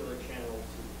a particular channel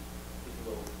to, if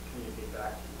you will, communicate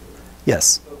back to you.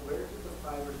 Yes. But where do the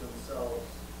fibers themselves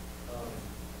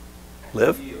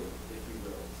Live? yield, if you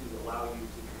will, to allow you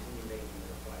to continue making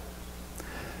the fibers?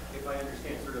 If I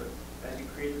understand, sort of, as you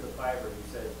created the fiber, you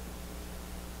said,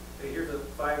 hey, here's a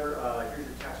fiber, here's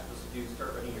your task you're supposed to do,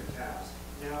 start running your task.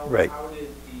 Now, right. How did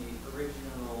the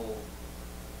original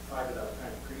fiber that was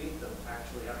trying to create them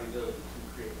actually have the ability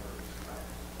to create more of these fibers?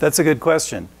 That's a good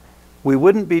question. We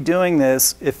wouldn't be doing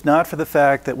this if not for the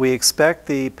fact that we expect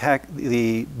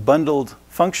the bundled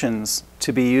functions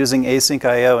to be using async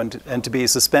IO and to be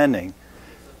suspending.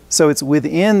 So it's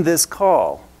within this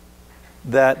call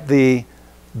that the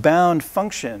bound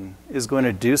function is going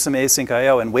to do some async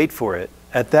IO and wait for it.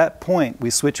 At that point, we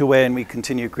switch away and we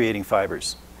continue creating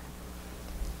fibers.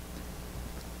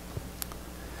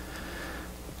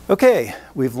 Okay,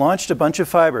 we've launched a bunch of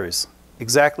fibers.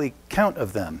 Exactly count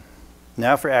of them.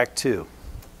 Now for Act 2.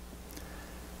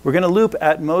 We're going to loop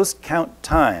at most count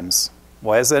times.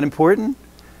 Why is that important?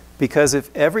 Because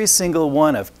if every single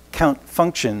one of count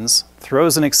functions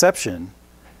throws an exception,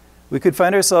 we could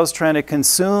find ourselves trying to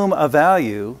consume a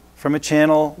value from a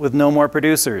channel with no more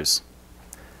producers.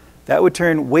 That would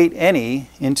turn wait any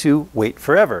into wait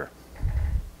forever.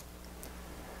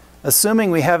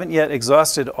 Assuming we haven't yet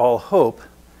exhausted all hope,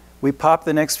 we pop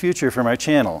the next future from our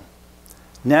channel.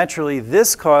 Naturally,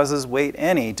 this causes wait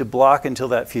any to block until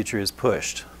that future is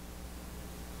pushed.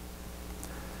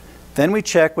 Then we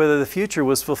check whether the future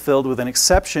was fulfilled with an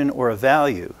exception or a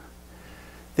value.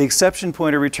 The exception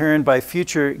pointer returned by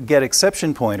future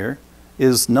getExceptionPointer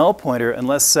is null pointer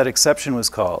unless setException was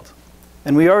called.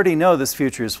 And we already know this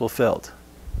future is fulfilled.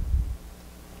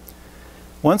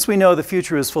 Once we know the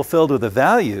future is fulfilled with a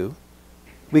value,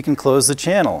 we can close the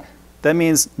channel. That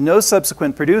means no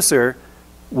subsequent producer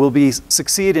will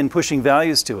succeed in pushing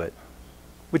values to it,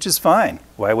 which is fine.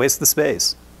 Why waste the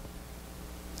space?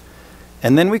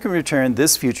 And then we can return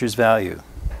this future's value.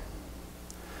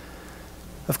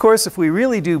 Of course, if we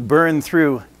really do burn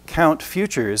through count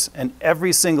futures and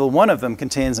every single one of them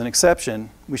contains an exception,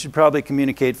 we should probably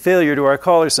communicate failure to our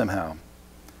caller somehow.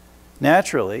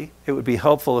 Naturally, it would be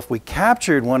helpful if we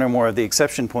captured one or more of the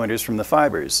exception pointers from the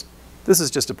fibers. This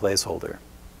is just a placeholder.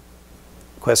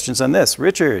 Questions on this?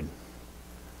 Richard?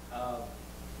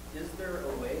 Is there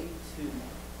a way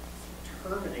to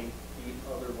terminate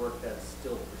the other work that's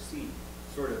still proceeding?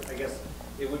 Sort of, I guess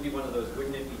it would be one of those,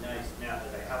 wouldn't it be nice now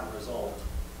that I have a result,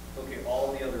 okay,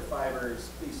 all the other fibers,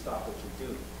 please stop what you're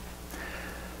doing.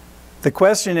 The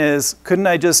question is, couldn't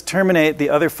I just terminate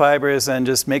the other fibers and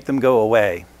just make them go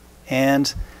away?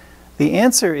 And the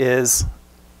answer is,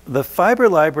 the fiber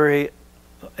library,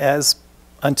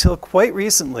 until quite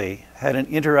recently, had an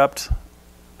interrupt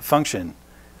function.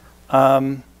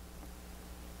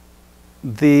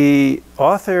 The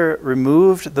author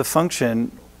removed the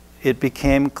function. It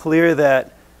became clear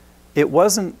that it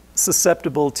wasn't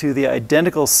susceptible to the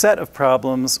identical set of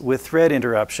problems with thread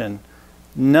interruption.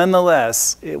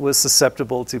 Nonetheless, it was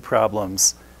susceptible to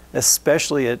problems,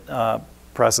 especially at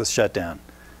process shutdown.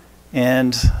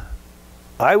 And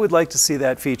I would like to see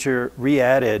that feature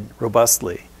re-added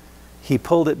robustly. He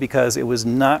pulled it because it was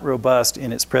not robust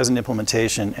in its present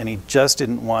implementation, and he just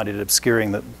didn't want it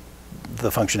obscuring the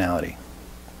functionality.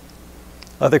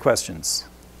 Other questions?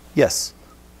 Yes?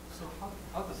 So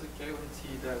how does it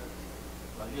guarantee that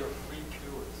when you have 3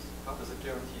 queues, how does it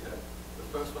guarantee that the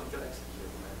first one gets executed?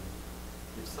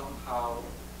 And if somehow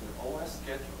the OS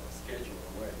schedule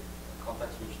away,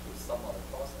 context switch to some other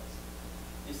process,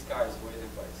 this guy is waiting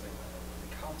for asynchronous. When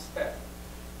it comes back,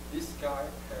 this guy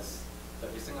has, the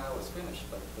asynchronous was finished,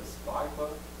 but does Fiber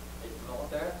ignore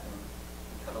that and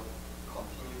kind of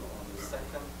continue on the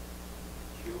second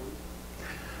queue?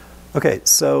 Okay,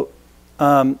 so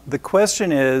the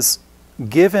question is,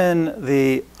 given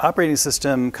the operating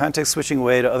system context switching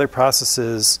away to other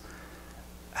processes,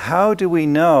 how do we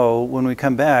know when we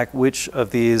come back which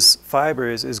of these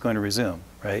fibers is going to resume,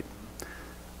 right?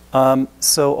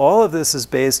 So all of this is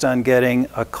based on getting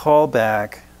a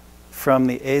callback from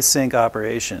the async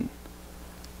operation.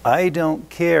 I don't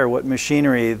care what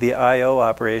machinery the I/O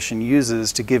operation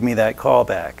uses to give me that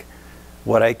callback.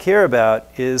 What I care about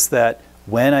is that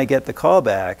when I get the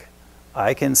callback,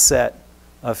 I can set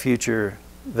a future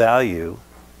value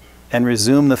and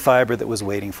resume the fiber that was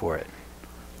waiting for it.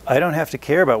 I don't have to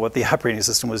care about what the operating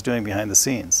system was doing behind the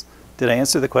scenes. Did I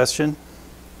answer the question?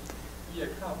 Yeah,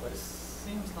 kind of, but it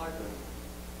seems like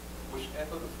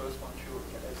whichever the first one queue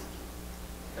can execute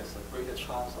has a greater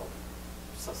chance of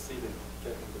succeeding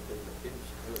getting the data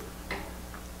finished.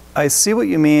 I see what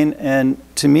you mean, and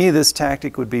to me this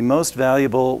tactic would be most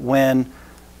valuable when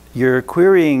you're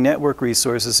querying network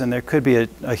resources, and there could be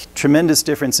a tremendous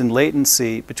difference in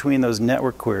latency between those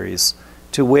network queries,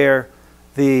 to where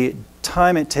the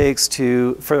time it takes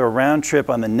for a round trip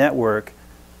on the network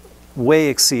way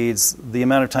exceeds the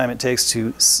amount of time it takes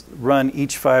to run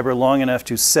each fiber long enough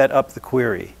to set up the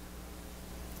query.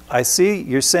 I see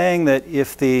you're saying that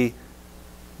if the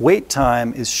wait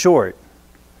time is short,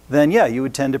 then yeah, you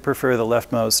would tend to prefer the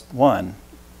leftmost one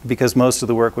because most of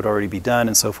the work would already be done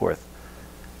and so forth.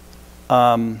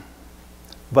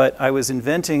 But I was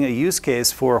inventing a use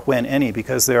case for when any,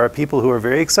 because there are people who are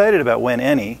very excited about when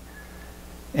any.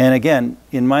 And again,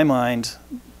 in my mind,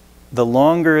 the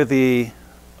longer the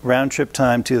round trip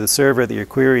time to the server that you're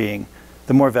querying,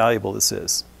 the more valuable this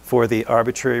is for the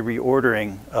arbitrary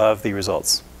reordering of the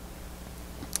results.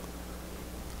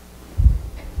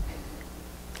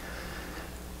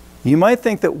 You might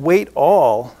think that wait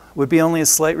all would be only a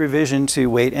slight revision to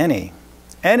wait any.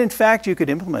 And in fact, you could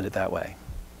implement it that way.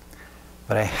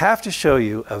 But I have to show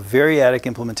you a variadic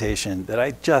implementation that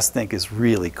I just think is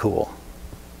really cool.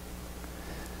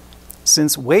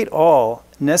 Since wait all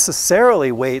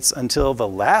necessarily waits until the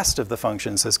last of the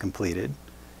functions has completed,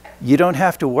 you don't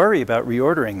have to worry about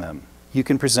reordering them. You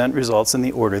can present results in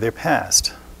the order they're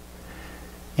passed.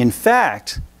 In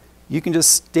fact, you can just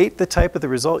state the type of the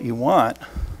result you want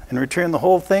and return the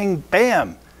whole thing,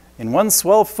 bam, in one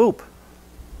swell foop.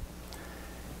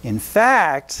 In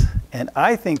fact, and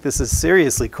I think this is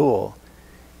seriously cool,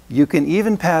 you can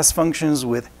even pass functions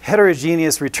with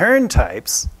heterogeneous return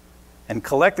types and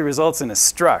collect the results in a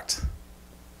struct.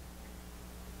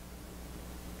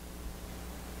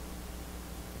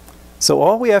 So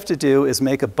all we have to do is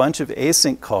make a bunch of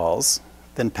async calls,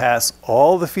 then pass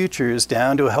all the futures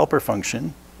down to a helper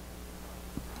function,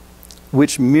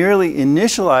 which merely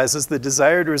initializes the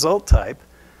desired result type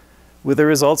with the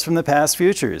results from the past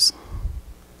futures.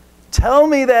 Tell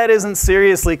me that isn't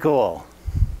seriously cool.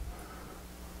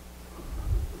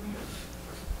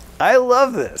 I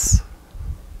love this.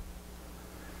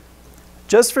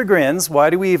 Just for grins, why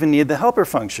do we even need the helper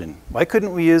function? Why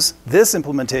couldn't we use this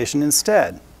implementation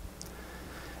instead?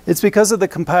 It's because of the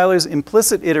compiler's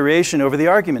implicit iteration over the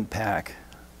argument pack.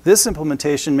 This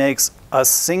implementation makes a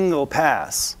single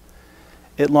pass.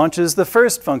 It launches the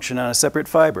first function on a separate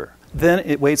fiber. Then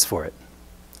it waits for it.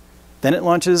 Then it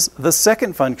launches the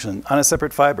second function on a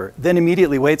separate fiber, then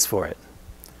immediately waits for it.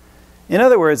 In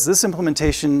other words, this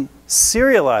implementation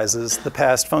serializes the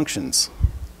past functions.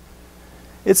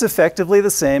 It's effectively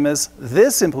the same as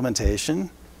this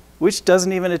implementation, which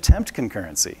doesn't even attempt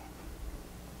concurrency.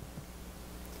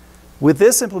 With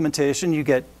this implementation, you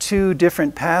get two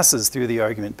different passes through the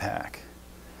argument pack.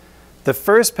 The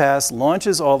first pass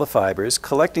launches all the fibers,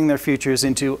 collecting their features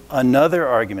into another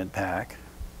argument pack,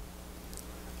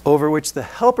 over which the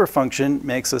helper function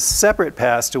makes a separate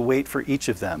pass to wait for each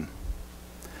of them.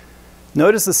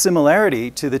 Notice the similarity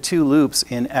to the two loops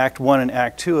in Act 1 and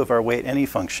Act 2 of our wait any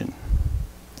function.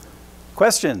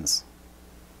 Questions?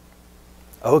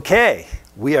 Okay,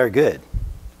 we are good.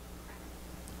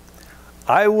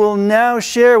 I will now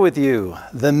share with you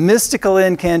the mystical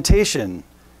incantation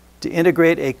to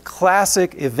integrate a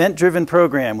classic event-driven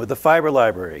program with the fiber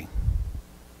library.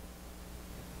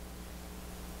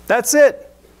 That's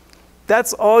it.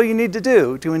 That's all you need to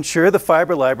do to ensure the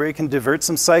fiber library can divert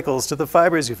some cycles to the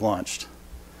fibers you've launched.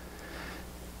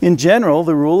 In general,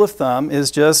 the rule of thumb is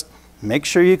just make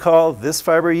sure you call this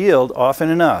fiber yield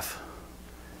often enough.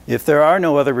 If there are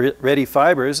no other ready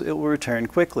fibers, it will return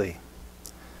quickly.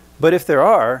 But if there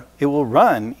are, it will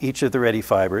run each of the ready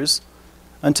fibers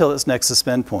until its next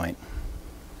suspend point.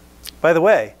 By the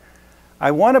way,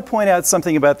 I want to point out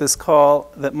something about this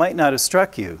call that might not have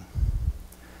struck you.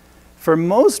 For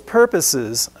most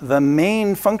purposes, the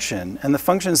main function and the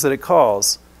functions that it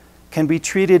calls can be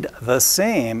treated the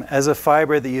same as a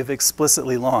fiber that you've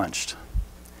explicitly launched.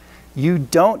 You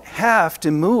don't have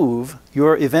to move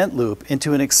your event loop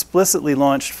into an explicitly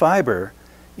launched fiber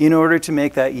in order to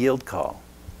make that yield call.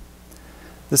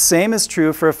 The same is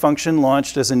true for a function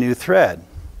launched as a new thread.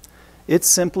 It's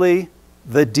simply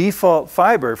the default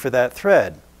fiber for that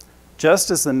thread, just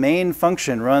as the main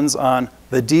function runs on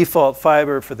the default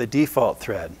fiber for the default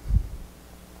thread.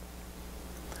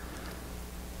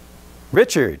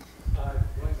 Richard. Going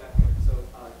back there, so,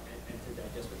 and to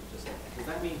digest what you just said, does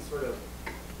that mean sort of,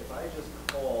 if I just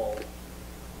call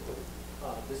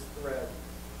this thread,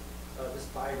 this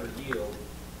fiber yield,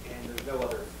 and there's no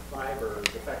other fibers,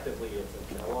 effectively it's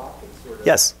a no-op, it's sort of...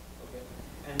 Yes. Okay.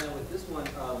 And then with this one,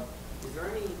 is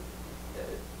there any,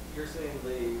 you're saying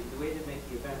the way to make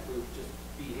the event loop just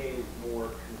behave more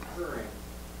concurrent,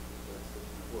 that's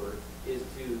the word, is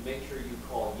to make sure you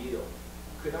call yield.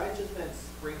 Could I just then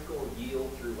sprinkle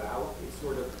yield throughout? It's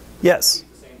sort of Yes.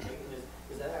 the same thing.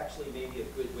 Is that actually maybe a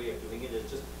good way of doing it? Is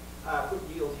just put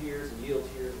yield here and yield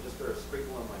here and just sort of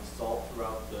sprinkle in like salt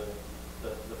throughout the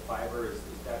fiber? Is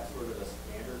that sort of a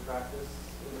standard practice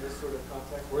in this sort of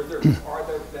context? Or are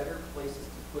there better places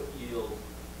to put yield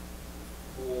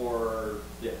for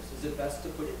this? Is it best to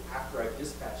put it after I've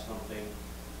dispatched something?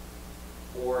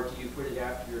 Or do you put it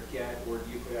after your get? Or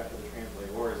do you put it after the translate?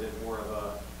 Or is it more of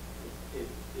a,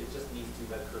 it just needs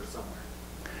to occur somewhere?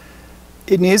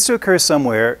 It needs to occur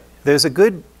somewhere. There's a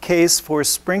good case for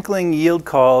sprinkling yield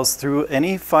calls through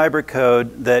any fiber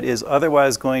code that is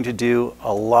otherwise going to do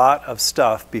a lot of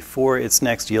stuff before its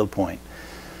next yield point.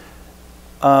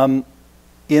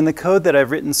 In the code that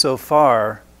I've written so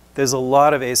far, there's a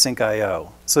lot of async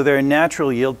I/O. So there are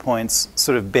natural yield points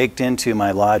sort of baked into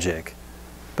my logic.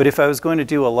 But if I was going to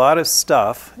do a lot of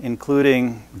stuff,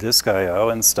 including disk I/O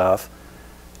and stuff,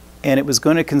 and it was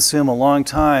going to consume a long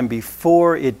time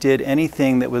before it did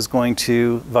anything that was going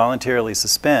to voluntarily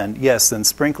suspend, yes, then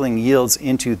sprinkling yields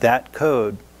into that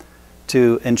code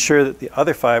to ensure that the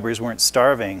other fibers weren't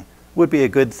starving would be a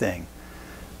good thing.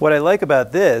 What I like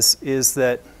about this is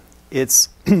that it's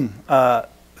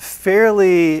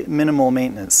fairly minimal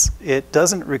maintenance. It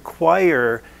doesn't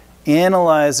require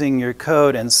analyzing your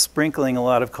code and sprinkling a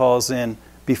lot of calls in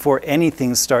before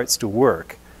anything starts to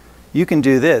work. You can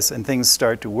do this and things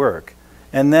start to work.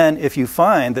 And then if you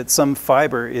find that some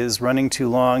fiber is running too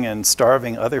long and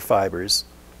starving other fibers,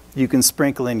 you can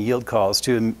sprinkle in yield calls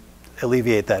to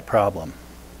alleviate that problem.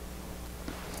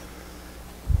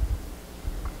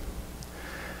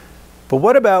 But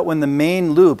what about when the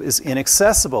main loop is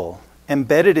inaccessible,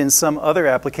 embedded in some other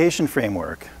application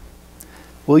framework?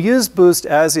 We'll use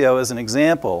Boost.Asio as an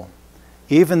example,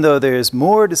 even though there's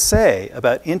more to say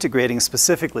about integrating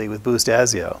specifically with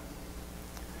Boost.Asio.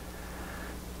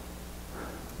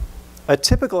 A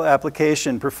typical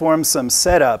application performs some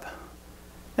setup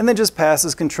and then just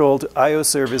passes control to IO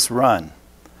service run.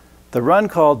 The run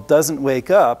call doesn't wake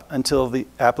up until the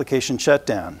application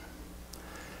shutdown.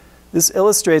 This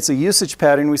illustrates a usage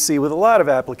pattern we see with a lot of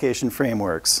application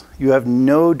frameworks. You have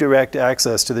no direct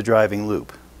access to the driving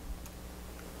loop.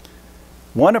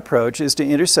 One approach is to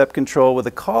intercept control with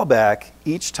a callback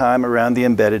each time around the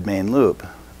embedded main loop.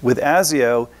 With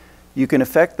ASIO, you can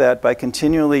effect that by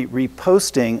continually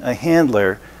reposting a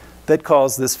handler that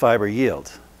calls this fiber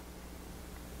yield.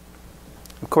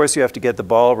 Of course, you have to get the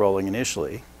ball rolling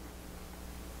initially.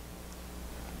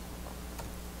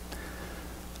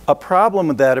 A problem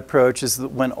with that approach is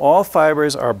that when all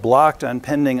fibers are blocked on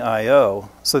pending I/O,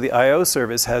 so the I/O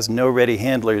service has no ready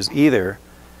handlers either,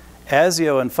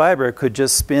 ASIO and fiber could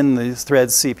just spin the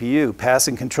thread's CPU,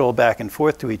 passing control back and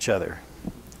forth to each other.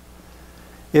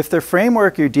 If the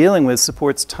framework you're dealing with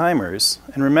supports timers,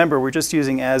 and remember, we're just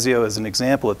using ASIO as an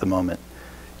example at the moment,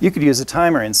 you could use a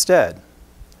timer instead.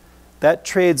 That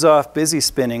trades off busy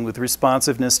spinning with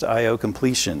responsiveness to I/O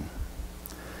completion.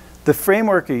 The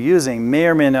framework you're using may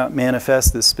or may not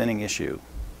manifest this spinning issue.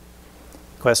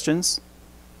 Questions?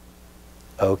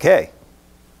 Okay.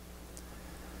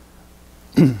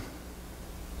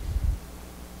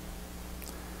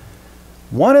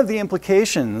 One of the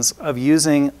implications of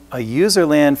using a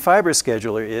user-land fiber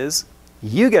scheduler is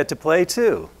you get to play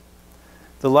too.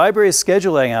 The library's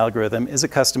scheduling algorithm is a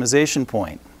customization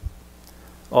point.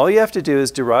 All you have to do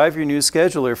is derive your new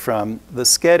scheduler from the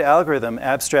sched algorithm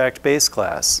abstract base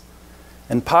class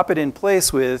and pop it in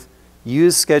place with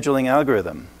use scheduling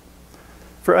algorithm.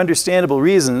 For understandable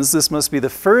reasons, this must be the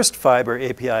first fiber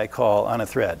API call on a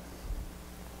thread.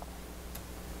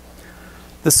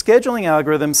 The scheduling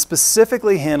algorithm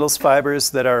specifically handles fibers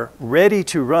that are ready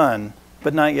to run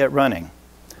but not yet running.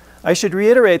 I should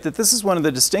reiterate that this is one of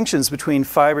the distinctions between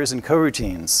fibers and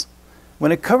coroutines.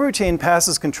 When a coroutine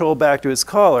passes control back to its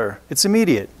caller, it's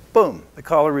immediate. Boom, the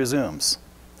caller resumes.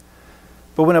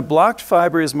 But when a blocked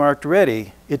fiber is marked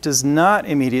ready, it does not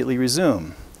immediately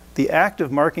resume. The act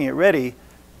of marking it ready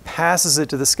passes it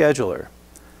to the scheduler.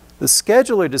 The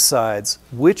scheduler decides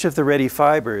which of the ready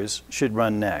fibers should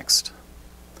run next.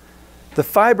 The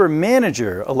fiber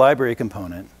manager, a library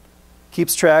component,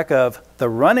 keeps track of the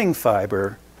running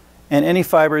fiber and any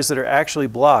fibers that are actually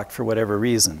blocked for whatever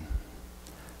reason.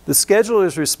 The scheduler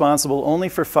is responsible only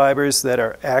for fibers that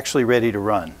are actually ready to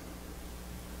run.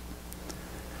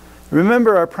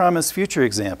 Remember our promised future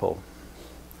example.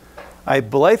 I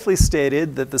blithely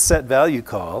stated that the set value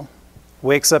call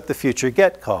wakes up the future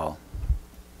get call.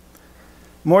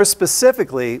 More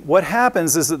specifically, what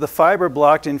happens is that the fiber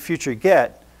blocked in future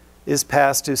get is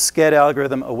passed to sched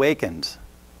algorithm awakened.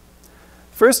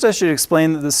 First, I should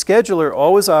explain that the scheduler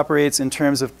always operates in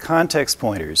terms of context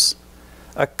pointers.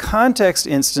 A context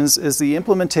instance is the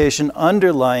implementation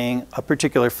underlying a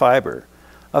particular fiber.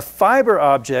 A fiber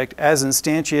object, as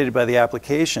instantiated by the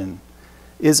application,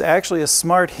 is actually a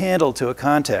smart handle to a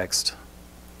context.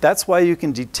 That's why you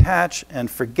can detach and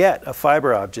forget a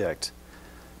fiber object.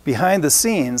 Behind the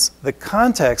scenes, the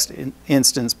context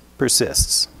instance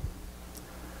persists.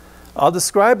 I'll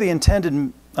describe the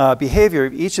intended behavior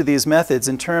of each of these methods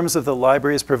in terms of the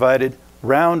library's provided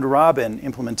round-robin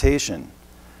implementation.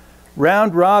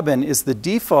 Round-robin is the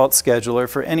default scheduler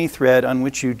for any thread on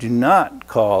which you do not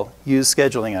call use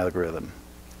scheduling algorithm.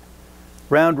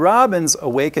 Round-robin's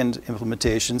awakened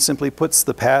implementation simply puts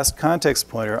the passed context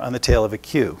pointer on the tail of a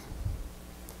queue.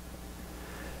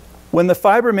 When the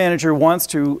fiber manager wants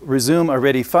to resume a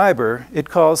ready fiber, it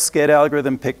calls sched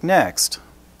algorithm pick next.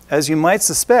 As you might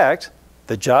suspect,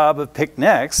 the job of pick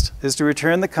next is to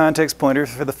return the context pointer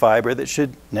for the fiber that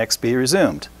should next be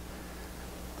resumed.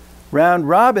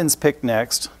 Round-robin's pick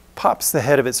next pops the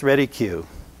head of its ready queue.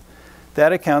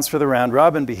 That accounts for the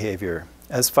round-robin behavior.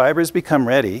 As fibers become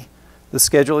ready, the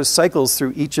scheduler cycles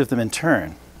through each of them in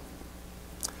turn.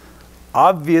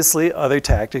 Obviously, other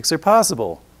tactics are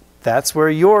possible. That's where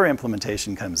your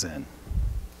implementation comes in.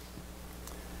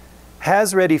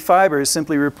 Has-ready fibers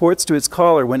simply reports to its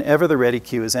caller whenever the ready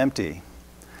queue is empty.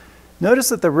 Notice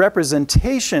that the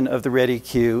representation of the ready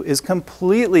queue is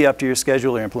completely up to your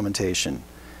scheduler implementation.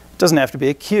 It doesn't have to be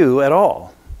a queue at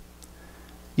all.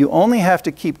 You only have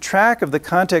to keep track of the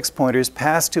context pointers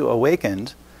passed to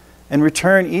awakened and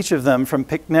return each of them from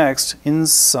pick next in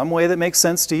some way that makes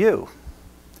sense to you.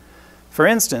 For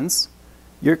instance,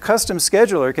 your custom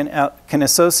scheduler can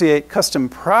associate custom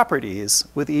properties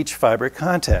with each fiber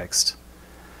context.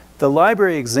 The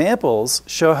library examples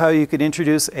show how you could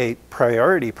introduce a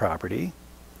priority property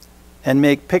and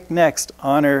make pick next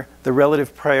honor the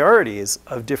relative priorities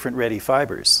of different ready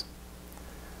fibers.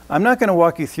 I'm not going to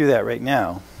walk you through that right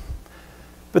now,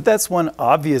 but that's one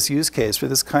obvious use case for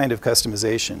this kind of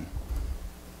customization.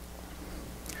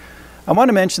 I want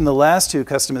to mention the last two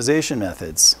customization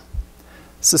methods.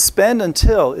 Suspend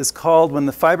until is called when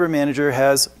the fiber manager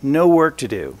has no work to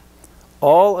do.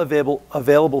 All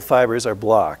available fibers are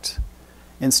blocked.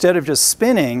 Instead of just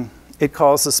spinning, it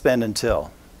calls suspend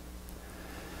until.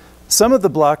 Some of the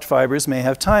blocked fibers may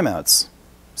have timeouts.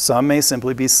 Some may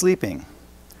simply be sleeping.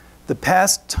 The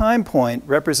past time point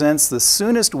represents the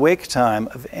soonest wake time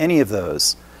of any of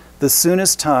those, the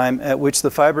soonest time at which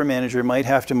the fiber manager might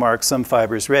have to mark some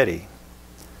fibers ready.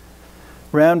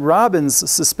 Round robin's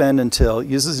suspend until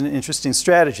uses an interesting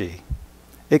strategy.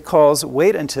 It calls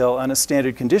wait until on a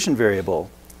standard condition variable,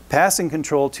 passing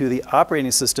control to the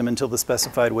operating system until the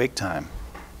specified wake time.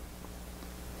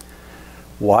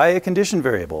 Why a condition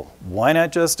variable? Why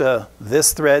not just a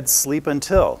this thread sleep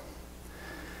until?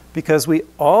 Because we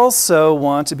also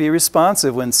want to be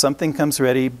responsive when something comes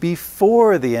ready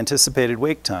before the anticipated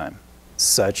wake time,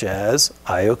 such as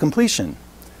I/O completion.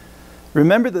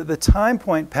 Remember that the time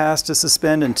point passed to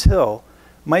suspend until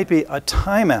might be a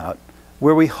timeout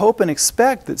where we hope and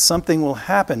expect that something will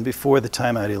happen before the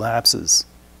timeout elapses.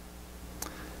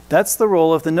 That's the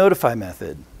role of the notify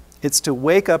method. It's to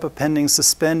wake up a pending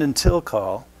suspend until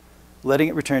call, letting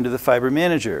it return to the fiber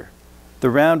manager.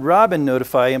 The round robin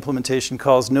notify implementation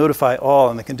calls notify all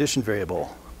in the condition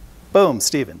variable. Boom,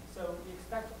 Stephen. So we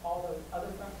expect all the other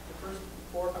functions, the first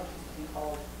 4 functions to be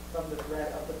called from the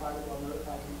thread of the fiber, while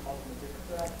notify can be called from a different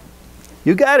thread?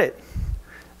 You got it.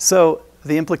 So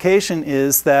the implication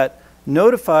is that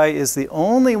notify is the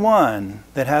only one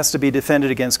that has to be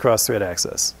defended against cross-thread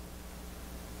access.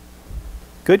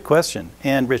 Good question.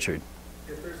 And Richard.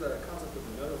 If there's a concept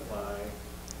of notify,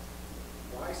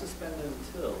 why suspend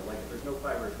until? Like if there's no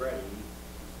fibers ready?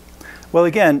 Well,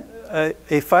 again,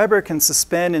 a fiber can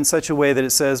suspend in such a way that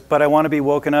it says, but I want to be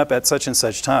woken up at such and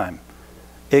such time.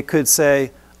 It could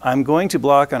say, I'm going to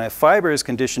block on a fiber's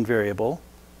condition variable,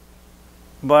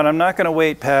 but I'm not going to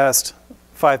wait past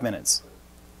 5 minutes.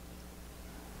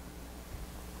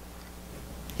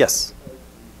 Yes?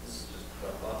 This is just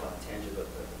off on a tangent, but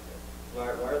why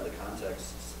are the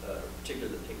contexts,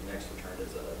 particularly the pick next, returned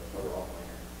as a raw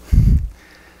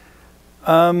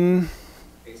pointer?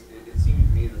 It seems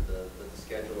to me that the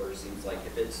scheduler seems like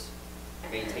if it's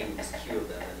maintaining this queue of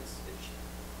them,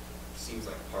 it seems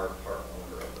like part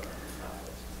owner of the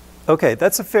context. Okay,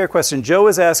 that's a fair question. Joe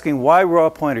is asking why raw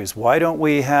pointers? Why don't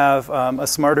we have a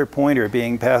smarter pointer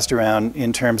being passed around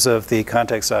in terms of the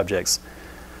context objects?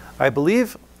 I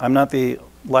believe, I'm not the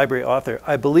library author,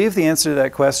 I believe the answer to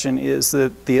that question is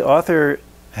that the author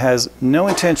has no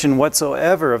intention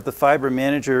whatsoever of the fiber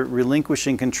manager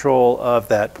relinquishing control of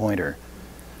that pointer.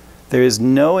 There is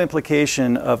no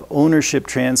implication of ownership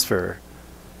transfer.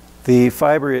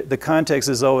 The context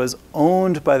is always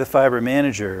owned by the fiber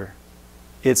manager.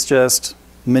 It's just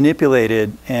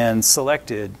manipulated and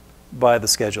selected by the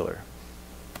scheduler.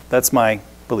 That's my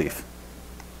belief.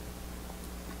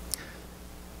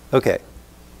 Okay.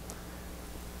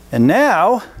 And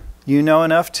now you know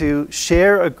enough to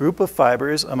share a group of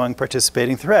fibers among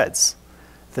participating threads.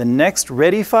 The next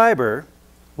ready fiber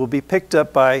will be picked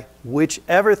up by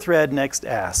whichever thread next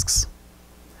asks.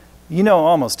 You know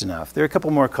almost enough. There are a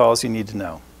couple more calls you need to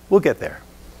know. We'll get there.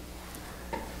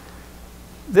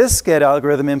 This get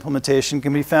algorithm implementation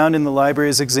can be found in the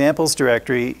library's examples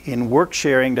directory in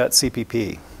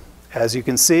worksharing.cpp. As you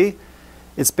can see,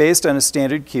 it's based on a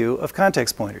standard queue of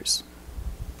context pointers.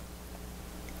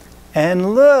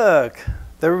 And look,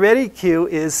 the ready queue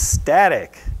is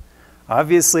static.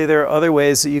 Obviously, there are other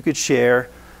ways that you could share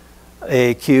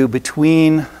a queue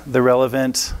between the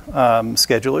relevant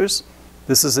schedulers.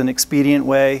 This is an expedient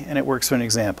way, and it works for an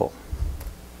example.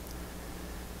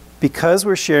 Because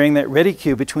we're sharing that ready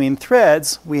queue between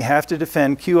threads, we have to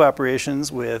defend queue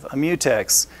operations with a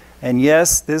mutex. And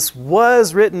yes, this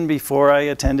was written before I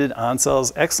attended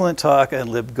Ansel's excellent talk on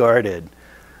libguarded.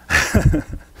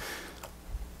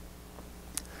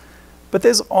 But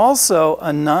there's also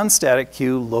a non-static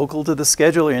queue local to the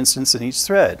scheduler instance in each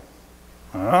thread.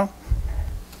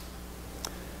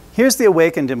 Here's the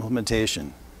awakened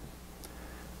implementation.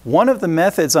 One of the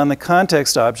methods on the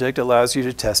context object allows you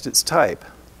to test its type.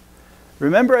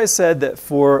 Remember I said that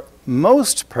for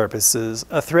most purposes,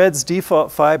 a thread's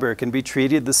default fiber can be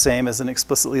treated the same as an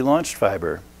explicitly launched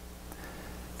fiber.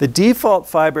 The default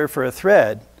fiber for a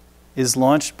thread is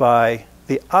launched by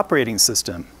the operating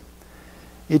system.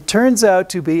 It turns out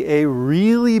to be a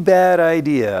really bad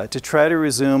idea to try to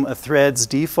resume a thread's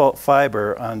default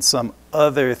fiber on some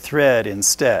other thread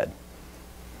instead.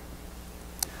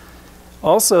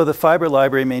 Also, the fiber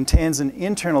library maintains an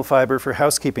internal fiber for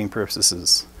housekeeping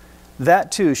purposes.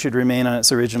 That too should remain on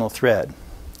its original thread.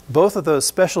 Both of those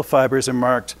special fibers are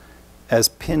marked as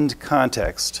pinned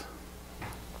context.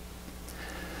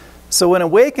 So when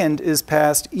awakened is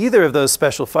past either of those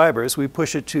special fibers, we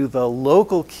push it to the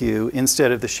local queue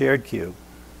instead of the shared queue.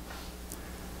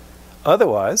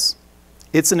 Otherwise,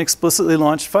 It's an explicitly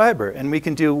launched fiber, and we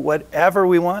can do whatever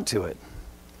we want to it.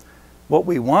 What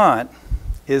we want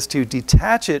is to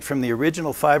detach it from the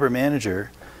original fiber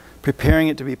manager, preparing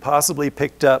it to be possibly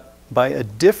picked up by a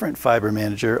different fiber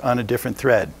manager on a different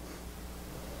thread.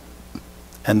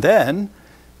 And then,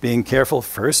 being careful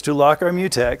first to lock our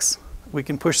mutex, we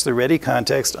can push the ready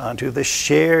context onto the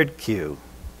shared queue.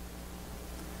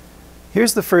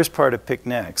 Here's the first part of pick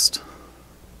next.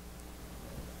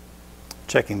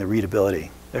 Checking the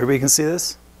readability. Everybody can see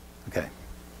this? Okay.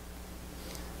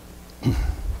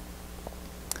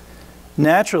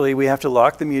 Naturally, we have to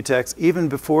lock the mutex even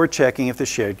before checking if the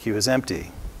shared queue is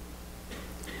empty.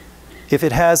 If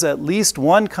it has at least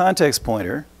one context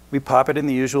pointer, we pop it in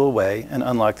the usual way and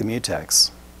unlock the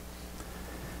mutex.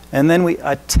 And then we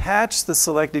attach the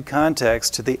selected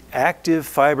context to the active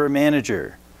fiber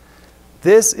manager.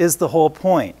 This is the whole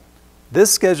point.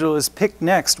 This schedule is pick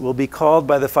next will be called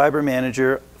by the fiber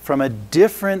manager from a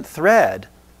different thread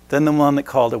than the one that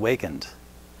called awakened.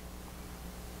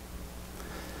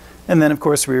 And then, of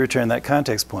course, we return that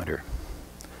context pointer.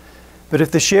 But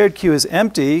if the shared queue is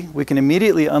empty, we can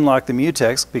immediately unlock the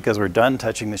mutex because we're done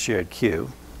touching the shared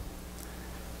queue.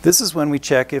 This is when we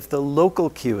check if the local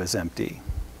queue is empty.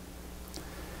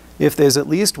 If there's at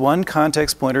least one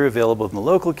context pointer available in the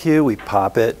local queue, we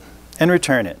pop it and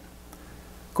return it.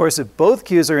 Of course, if both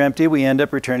queues are empty, we end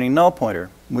up returning null pointer,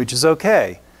 which is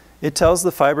okay. It tells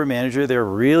the fiber manager there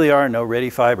really are no ready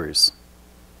fibers.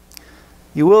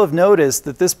 You will have noticed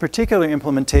that this particular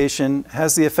implementation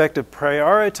has the effect of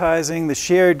prioritizing the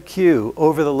shared queue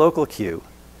over the local queue.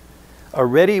 A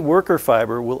ready worker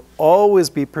fiber will always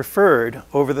be preferred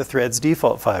over the thread's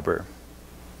default fiber.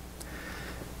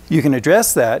 You can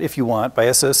address that if you want by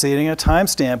associating a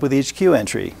timestamp with each queue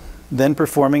entry, then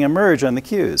performing a merge on the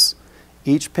queues.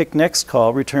 Each pick next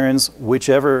call returns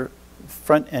whichever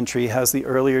front entry has the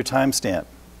earlier timestamp.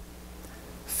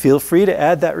 Feel free to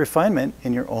add that refinement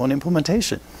in your own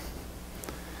implementation.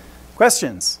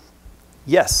 Questions?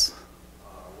 Yes?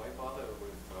 Why bother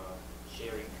with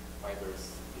sharing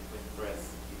fibers between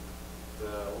threads? It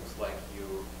looks like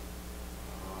you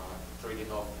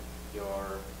trading off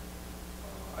your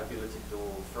ability to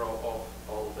throw off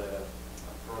all the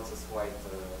process-wide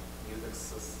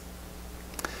mutexes.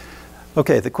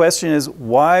 Okay, the question is,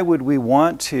 why would we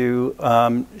want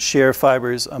to share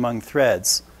fibers among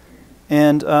threads?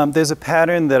 And there's a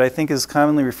pattern that I think is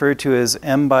commonly referred to as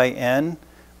M by N,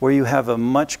 where you have a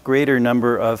much greater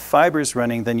number of fibers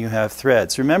running than you have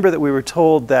threads. Remember that we were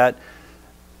told that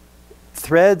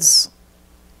threads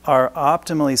are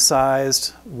optimally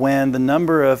sized when the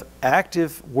number of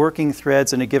active working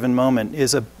threads in a given moment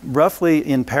is roughly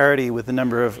in parity with the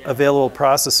number of available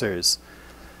processors.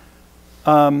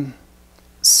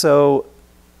 So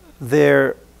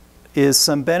there is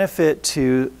some benefit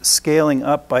to scaling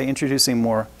up by introducing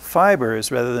more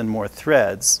fibers rather than more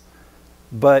threads,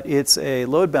 but it's a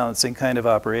load balancing kind of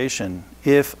operation.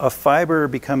 If a fiber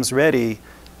becomes ready,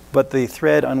 but the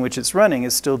thread on which it's running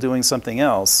is still doing something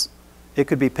else, it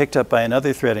could be picked up by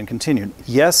another thread and continued.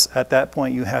 Yes, at that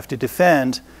point you have to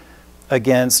defend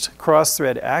against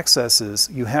cross-thread accesses.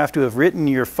 You have to have written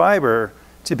your fiber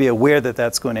to be aware that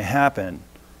that's going to happen,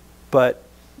 but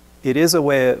it is a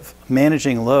way of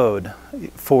managing load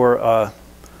for a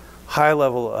high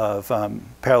level of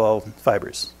parallel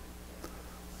fibers.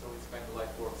 So it's kind of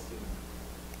like work stealing?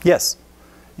 Yes.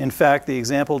 In fact, the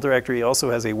example directory also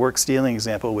has a work stealing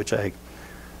example, which I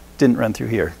didn't run through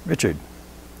here. Richard.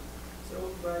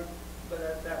 So, but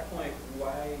at that point,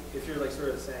 why, if you're like sort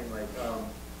of saying like,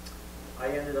 I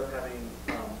ended up having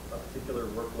a particular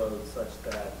workload such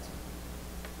that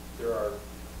there are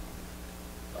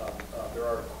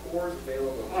cores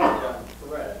available to run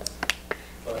threads,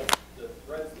 but the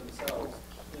threads themselves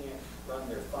can't run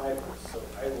their fibers. So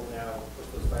I will now push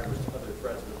those fibers to other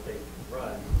threads so that they can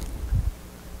run.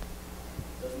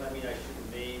 Doesn't that mean I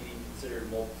should maybe consider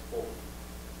multiple,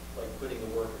 like putting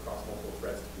the work across multiple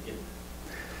threads to begin with?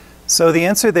 So the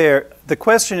answer there, the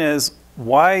question is,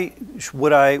 why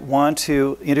would I want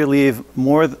to interleave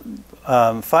more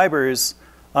fibers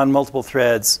on multiple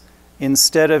threads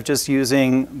instead of just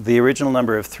using the original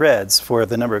number of threads for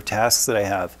the number of tasks that I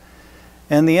have?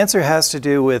 And the answer has to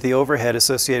do with the overhead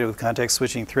associated with context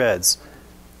switching threads.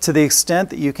 To the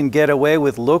extent that you can get away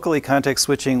with locally context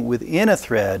switching within a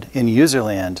thread in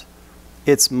userland,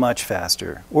 it's much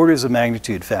faster, orders of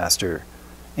magnitude faster.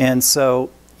 And so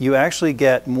you actually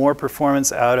get more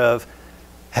performance out of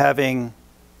having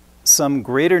some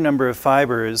greater number of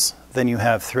fibers than you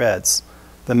have threads.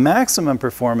 The maximum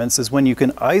performance is when you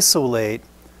can isolate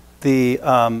the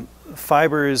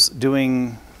fibers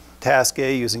doing task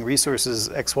A using resources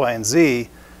X, Y, and Z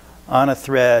on a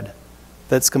thread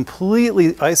that's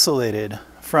completely isolated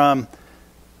from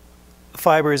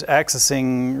fibers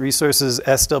accessing resources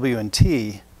S, W, and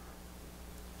T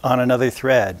on another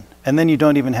thread. And then you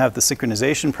don't even have the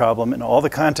synchronization problem, and all the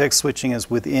context switching is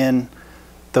within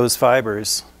those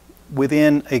fibers,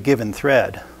 within a given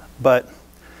thread. But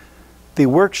the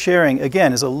work sharing,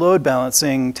 again, is a load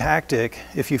balancing tactic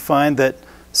if you find that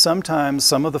sometimes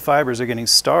some of the fibers are getting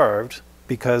starved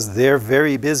because they're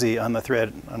very busy on the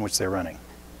thread on which they're running.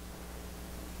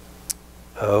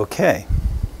 Okay.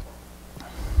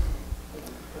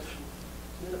 Question.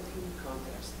 In a pin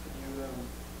context, could you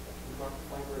mark the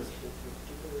fiber as hit to a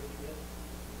particular thread?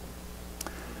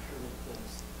 I'm sure that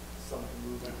there's some can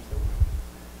move everything.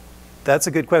 That's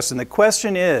a good question. The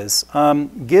question is,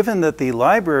 given that the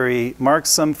library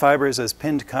marks some fibers as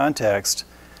pinned context,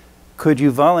 could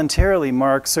you voluntarily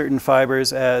mark certain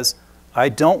fibers as, I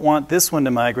don't want this one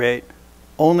to migrate,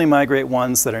 only migrate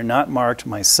ones that are not marked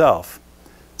myself?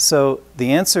 So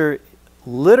the answer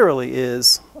literally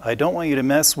is, I don't want you to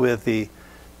mess with the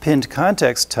pinned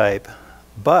context type,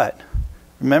 but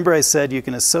remember I said you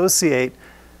can associate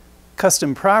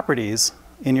custom properties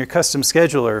in your custom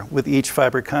scheduler with each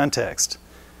fiber context.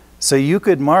 So you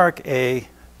could mark a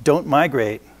don't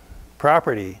migrate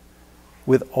property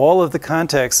with all of the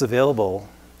contexts available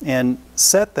and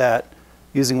set that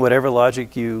using whatever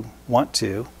logic you want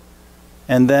to.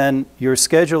 And then your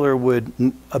scheduler would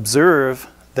observe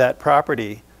that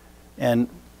property and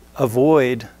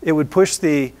avoid, it would push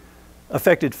the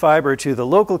affected fiber to the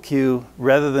local queue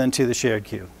rather than to the shared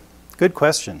queue. Good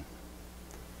question.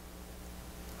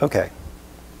 Okay.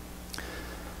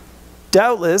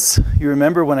 Doubtless, you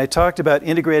remember when I talked about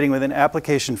integrating with an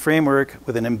application framework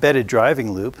with an embedded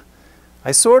driving loop,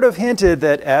 I sort of hinted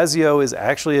that ASIO is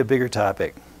actually a bigger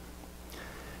topic.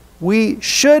 We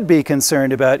should be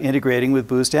concerned about integrating with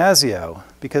Boost ASIO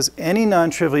because any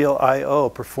non-trivial I/O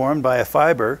performed by a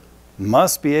fiber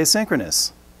must be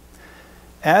asynchronous.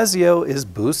 ASIO is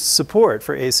Boost's support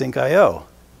for async I/O,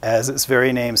 as its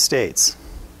very name states.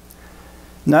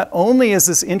 Not only is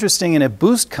this interesting in a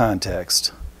Boost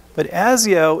context, but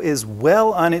ASIO is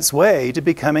well on its way to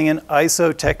becoming an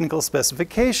ISO technical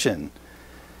specification,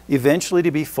 eventually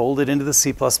to be folded into the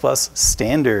C++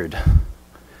 standard.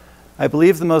 I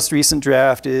believe the most recent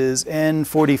draft is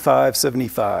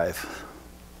N4575.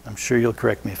 I'm sure you'll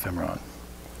correct me if I'm wrong.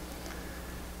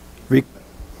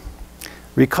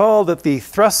 Recall that the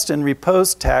thrust and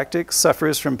riposte tactic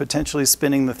suffers from potentially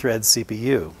spinning the thread's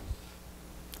CPU.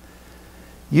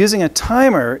 Using a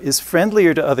timer is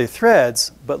friendlier to other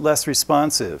threads, but less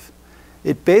responsive.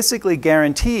 It basically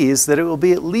guarantees that it will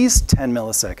be at least 10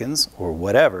 milliseconds, or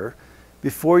whatever,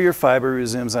 before your fiber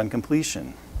resumes on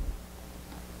completion.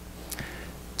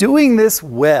 Doing this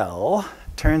well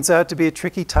turns out to be a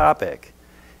tricky topic.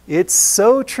 It's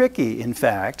so tricky, in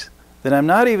fact, that I'm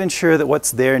not even sure that what's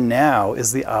there now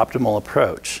is the optimal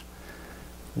approach.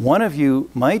 One of you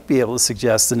might be able to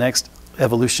suggest the next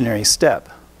evolutionary step,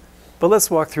 but let's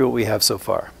walk through what we have so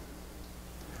far.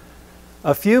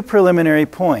 A few preliminary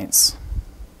points.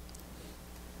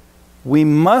 We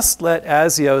must let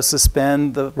ASIO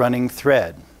suspend the running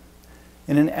thread.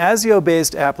 In an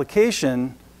ASIO-based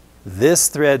application, this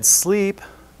thread sleep,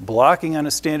 blocking on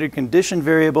a standard condition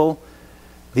variable,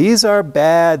 these are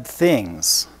bad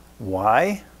things.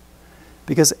 Why?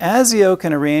 Because ASIO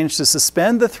can arrange to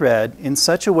suspend the thread in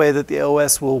such a way that the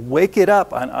OS will wake it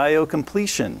up on I/O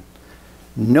completion.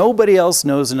 Nobody else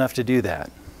knows enough to do that.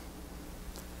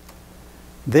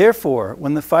 Therefore,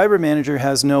 when the fiber manager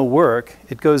has no work,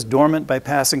 it goes dormant by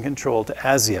passing control to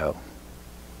ASIO.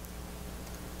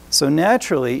 So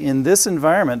naturally, in this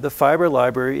environment, the fiber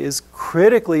library is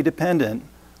critically dependent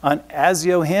on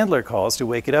ASIO handler calls to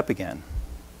wake it up again.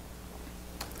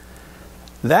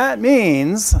 That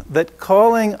means that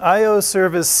calling I/O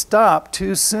service stop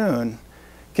too soon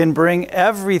can bring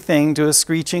everything to a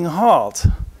screeching halt.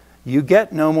 You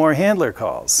get no more handler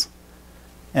calls,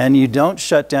 and you don't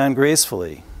shut down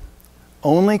gracefully.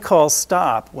 Only call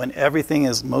stop when everything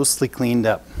is mostly cleaned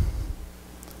up.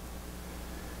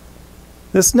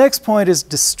 This next point is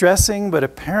distressing but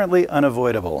apparently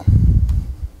unavoidable.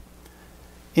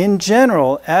 In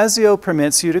general, ASIO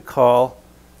permits you to call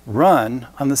run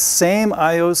on the same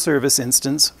I/O service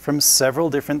instance from several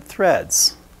different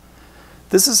threads.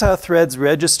 This is how threads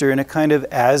register in a kind of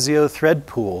ASIO thread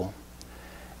pool.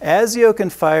 ASIO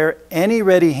can fire any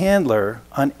ready handler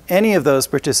on any of those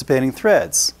participating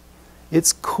threads.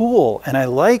 It's cool and I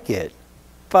like it,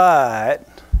 but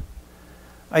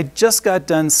I just got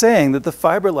done saying that the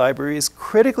fiber library is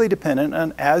critically dependent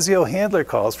on ASIO handler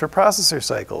calls for processor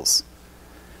cycles.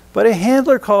 But a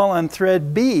handler call on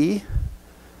thread B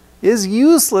is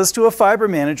useless to a fiber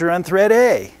manager on thread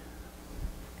A.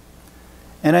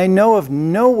 And I know of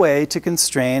no way to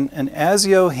constrain an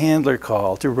ASIO handler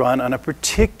call to run on a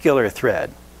particular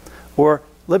thread. Or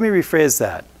let me rephrase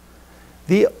that.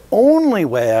 The only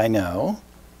way I know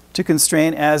to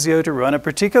constrain ASIO to run a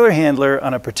particular handler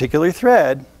on a particular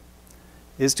thread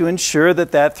is to ensure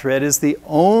that that thread is the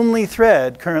only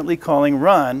thread currently calling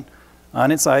run on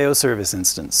its I/O service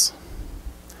instance.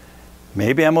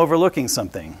 Maybe I'm overlooking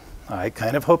something. I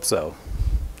kind of hope so.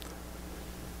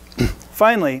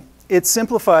 Finally, it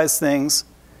simplifies things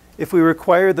if we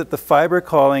require that the fiber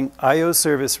calling I/O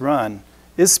service run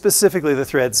is specifically the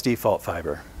thread's default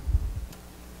fiber.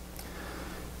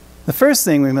 The first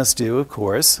thing we must do, of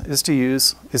course, is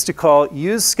to call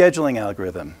use scheduling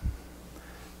algorithm.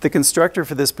 The constructor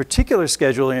for this particular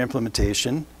scheduler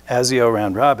implementation, ASIO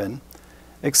round robin,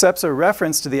 accepts a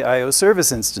reference to the I/O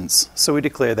service instance, so we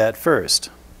declare that first.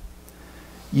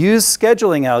 Use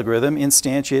scheduling algorithm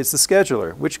instantiates the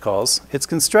scheduler, which calls its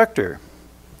constructor.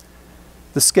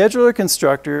 The scheduler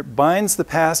constructor binds the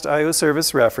past I/O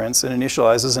service reference and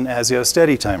initializes an ASIO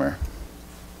steady timer.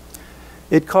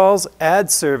 It calls add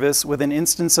service with an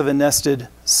instance of a nested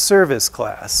service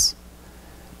class.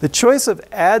 The choice of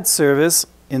add service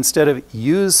instead of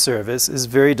use service is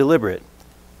very deliberate.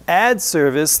 Add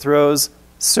service throws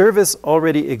service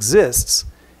already exists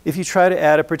if you try to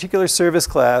add a particular service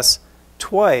class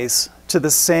twice to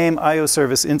the same I/O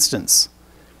service instance.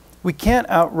 We can't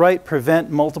outright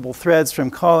prevent multiple threads from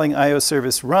calling I/O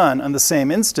service run on the same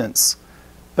instance,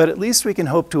 but at least we can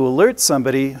hope to alert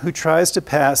somebody who tries to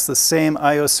pass the same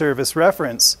I/O service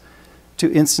reference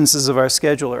to instances of our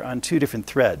scheduler on two different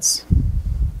threads.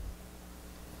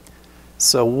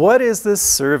 So what is this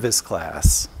service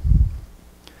class?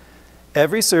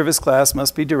 Every service class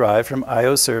must be derived from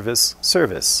I/O service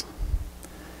service.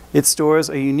 It stores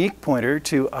a unique pointer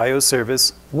to I/O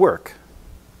service work.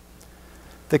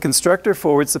 The constructor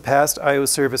forwards the past I/O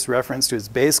service reference to its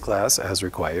base class as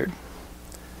required,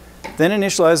 then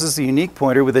initializes the unique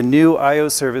pointer with a new I/O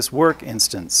service work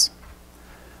instance.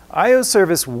 I/O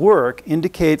service work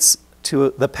indicates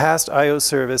to the past I/O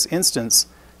service instance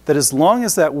that as long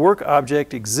as that work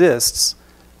object exists,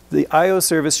 the I/O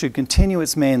service should continue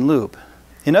its main loop.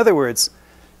 In other words,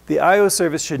 the I/O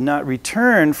service should not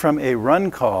return from a run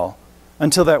call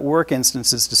until that work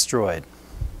instance is destroyed.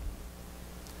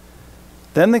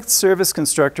 Then the service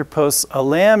constructor posts a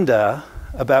lambda,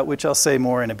 about which I'll say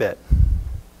more in a bit.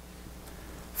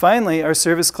 Finally, our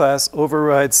service class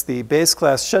overrides the base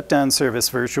class shutdown service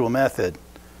virtual method.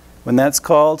 When that's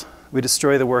called, we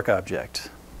destroy the work object.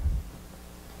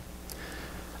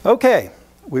 Okay,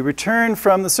 we return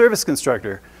from the service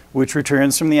constructor, which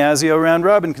returns from the ASIO round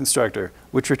robin constructor,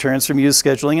 which returns from use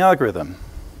scheduling algorithm.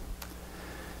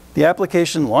 The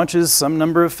application launches some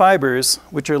number of fibers,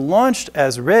 which are launched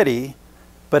as ready,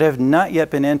 but have not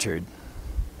yet been entered.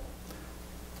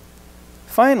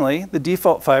 Finally, the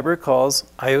default fiber calls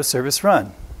I/O service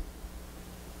run.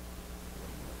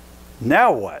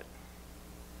 Now what?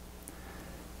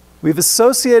 We've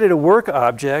associated a work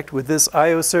object with this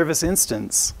I/O service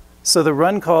instance, so the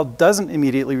run call doesn't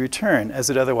immediately return as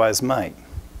it otherwise might.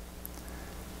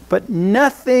 But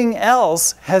nothing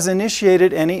else has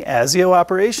initiated any ASIO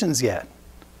operations yet.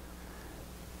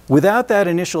 Without that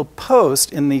initial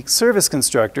post in the service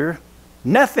constructor,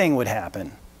 nothing would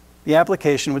happen. The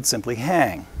application would simply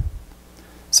hang.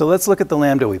 So let's look at the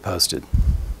lambda we posted.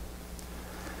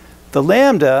 The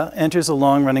lambda enters a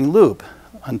long-running loop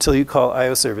until you call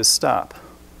I/O service stop.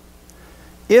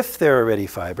 If there are ready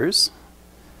fibers,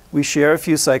 we share a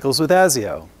few cycles with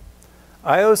ASIO.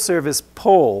 I/O service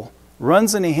poll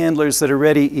runs any handlers that are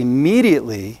ready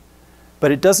immediately,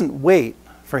 but it doesn't wait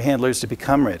for handlers to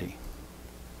become ready.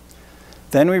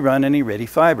 Then we run any ready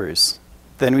fibers.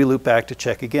 Then we loop back to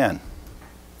check again.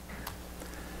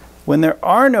 When there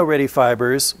are no ready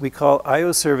fibers, we call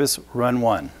I/O service run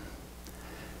 1.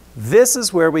 This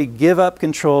is where we give up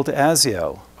control to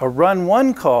ASIO. A run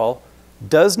 1 call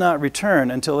does not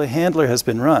return until a handler has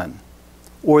been run,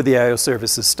 or the I/O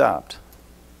service is stopped.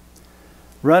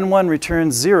 Run 1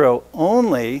 returns 0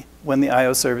 only when the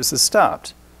I/O service is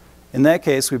stopped. In that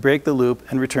case, we break the loop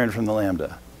and return from the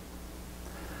lambda.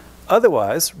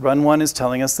 Otherwise, run 1 is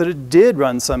telling us that it did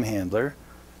run some handler.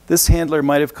 This handler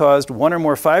might have caused one or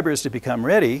more fibers to become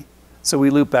ready, so we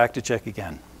loop back to check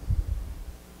again.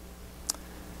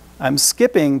 I'm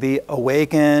skipping the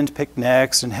awakened, pick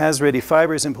next, and has ready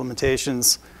fibers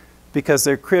implementations because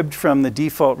they're cribbed from the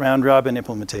default round robin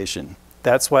implementation.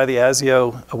 That's why the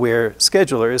ASIO aware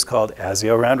scheduler is called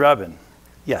ASIO round robin.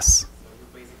 Yes? So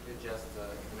you basically just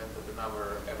implemented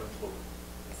another event loop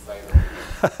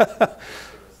inside of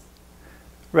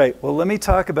Right. Well, let me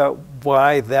talk about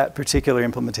why that particular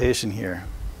implementation here.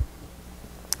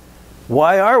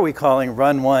 Why are we calling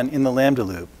run one in the Lambda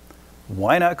loop?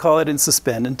 Why not call it in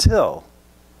suspend until?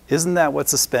 Isn't that what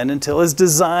suspend until is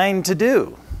designed to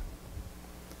do?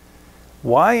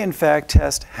 Why, in fact,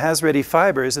 test has ready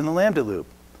fibers in the Lambda loop?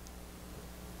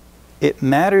 It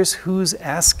matters who's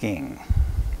asking.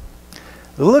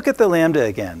 Look at the Lambda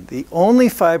again. The only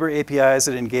fiber APIs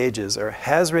it engages are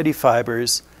has ready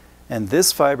fibers and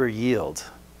this fiber yield.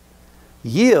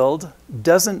 Yield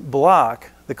doesn't block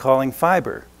the calling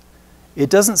fiber. It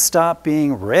doesn't stop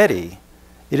being ready.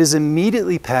 It is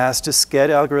immediately passed to sched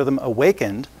algorithm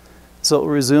awakened, so it will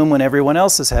resume when everyone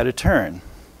else has had a turn.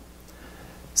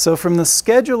 So from the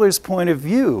scheduler's point of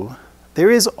view,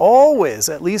 there is always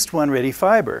at least one ready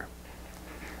fiber.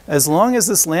 As long as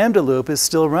this Lambda loop is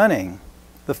still running,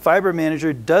 the fiber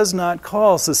manager does not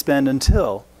call suspend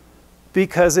until,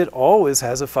 because it always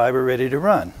has a fiber ready to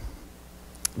run.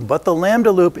 But the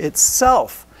Lambda loop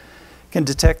itself can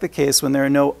detect the case when there are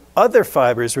no other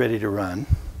fibers ready to run.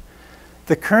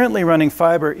 The currently running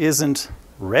fiber isn't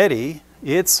ready,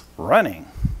 it's running.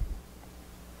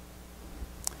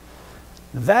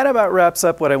 That about wraps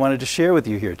up what I wanted to share with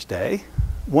you here today.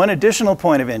 One additional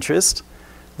point of interest,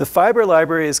 the fiber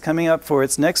library is coming up for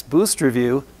its next Boost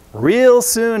review real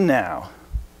soon now.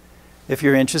 If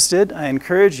you're interested, I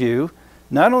encourage you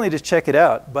not only to check it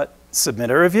out, but submit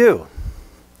a review.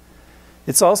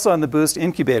 It's also on the Boost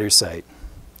Incubator site.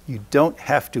 You don't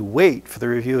have to wait for the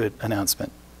review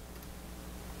announcement.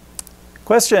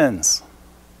 Questions?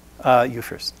 You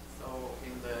first. So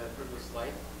in the previous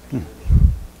slide, Hmm.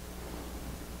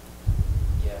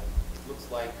 yeah, it looks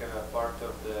like part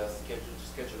of the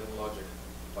scheduling logic,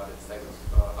 but it's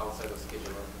outside of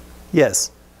scheduler.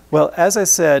 Yes. Well, as I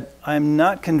said, I'm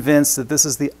not convinced that this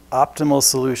is the optimal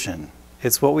solution.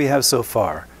 It's what we have so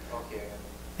far. Okay.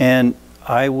 And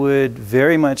I would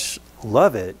very much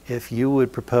love it if you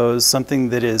would propose something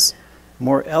that is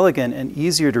more elegant and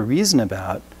easier to reason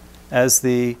about as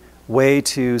the way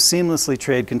to seamlessly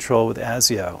trade control with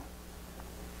ASIO.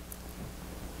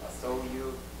 So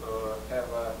you have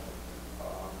a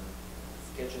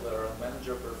scheduler or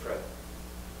manager per thread.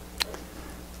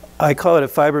 I call it a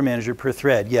fiber manager per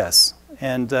thread, yes.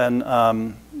 And then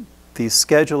the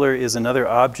scheduler is another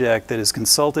object that is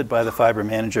consulted by the fiber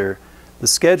manager. The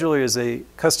scheduler is a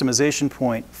customization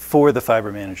point for the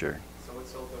fiber manager. So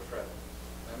it's all per thread,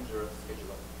 manager and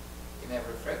scheduler. In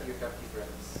every thread you have different.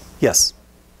 Yes.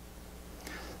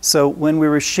 So when we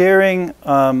were sharing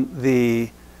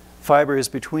the fibers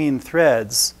between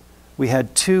threads, we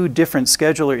had two different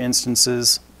scheduler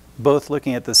instances, both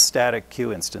looking at the static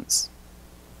queue instance.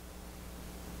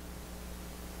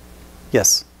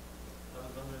 Yes? I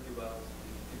was wondering about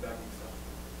the debugging stuff.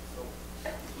 So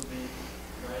it would be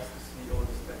nice to see all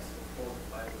the specs of all the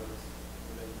fibers,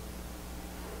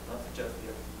 not just the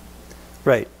FTP.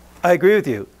 Right. I agree with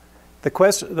you. The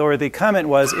question or the comment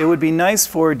was it would be nice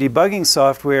for debugging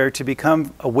software to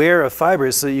become aware of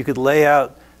fibers so that you could lay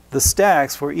out the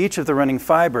stacks for each of the running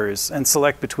fibers and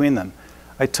select between them.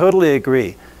 I totally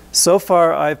agree. So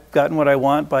far, I've gotten what I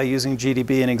want by using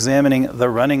GDB and examining the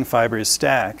running fibers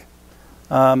stack.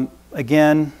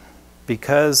 Again,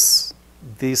 because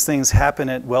these things happen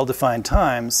at well-defined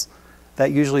times,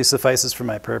 that usually suffices for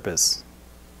my purpose.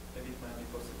 Maybe it might be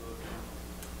possible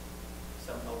to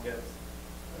somehow get a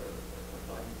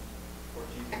plugin for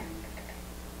GDB,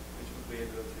 which would be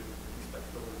able to inspect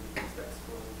all the stacks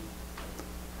for all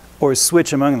the Or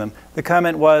switch among them. The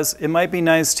comment was, it might be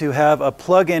nice to have a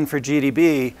plugin for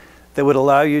GDB that would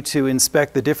allow you to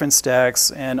inspect the different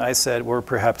stacks, and I said, or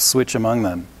perhaps switch among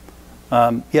them.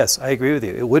 Yes, I agree with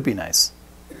you. It would be nice.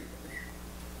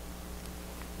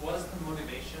 What is the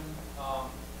motivation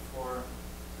for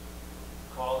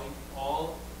calling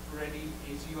all ready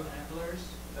ASIO handlers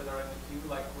that are in the queue,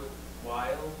 like with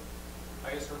while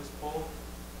IO service pull,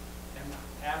 and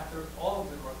after all of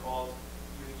them are called,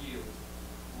 you yield?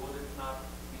 Would it not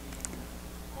be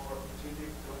more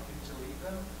intuitive to leave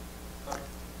them?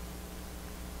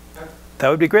 That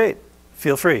would be great.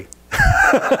 Feel free.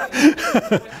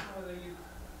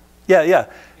 Yeah. You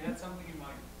had something in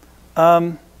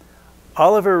mind.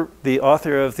 Oliver, the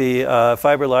author of the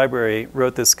fiber library,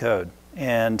 wrote this code.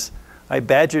 And I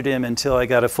badgered him until I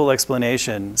got a full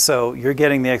explanation. So you're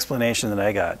getting the explanation that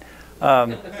I got.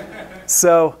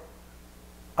 So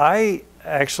I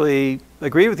actually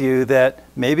agree with you that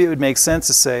maybe it would make sense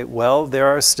to say, well, there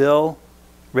are still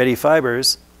ready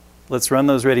fibers. Let's run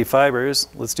those ready fibers.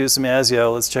 Let's do some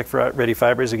ASIO. Let's check for ready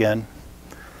fibers again.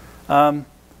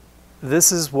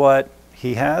 This is what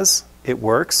he has. It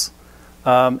works.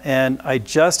 And I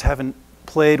just haven't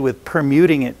played with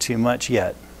permuting it too much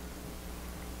yet.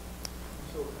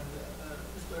 So, is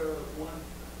there one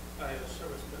IO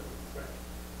service per thread?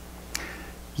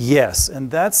 Yes,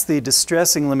 and that's the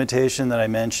distressing limitation that I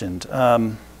mentioned.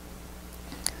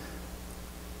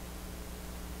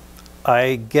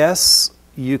 I guess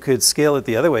you could scale it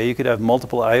the other way. You could have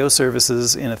multiple I/O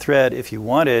services in a thread if you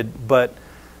wanted, but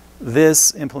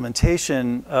this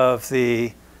implementation of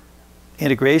the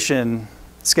integration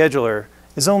scheduler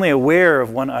is only aware of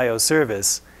one I/O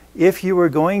service. If you were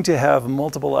going to have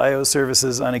multiple I/O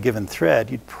services on a given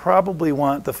thread, you'd probably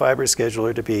want the fiber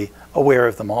scheduler to be aware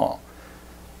of them all.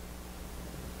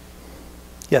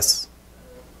 Yes? Is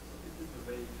this the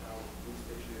way how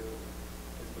Boost.Fiber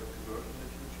is going to work in the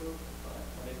future?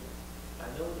 I mean, I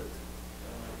know that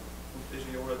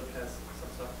Boost.Fiber already has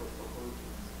some support for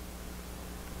coroutines.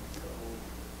 So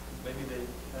maybe they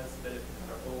have their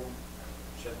own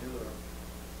scheduler.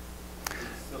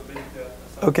 So basically,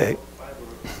 Okay.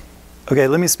 Okay,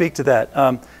 let me speak to that.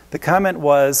 The comment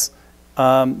was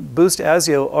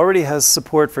Boost.Azio already has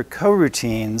support for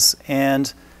coroutines,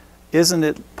 and isn't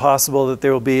it possible that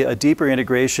there will be a deeper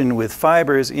integration with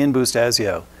fibers in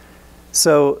Boost.Azio?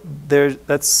 So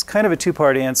that's kind of a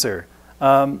two-part answer.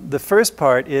 The first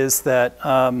part is that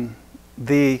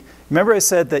remember I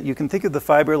said that you can think of the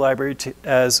fiber library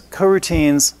as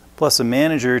coroutines plus a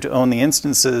manager to own the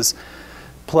instances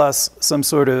plus some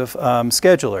sort of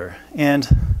scheduler. And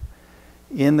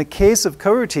in the case of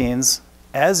coroutines,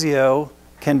 Azio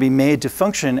can be made to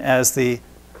function as the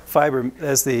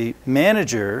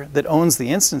manager that owns the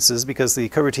instances, because the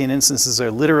coroutine instances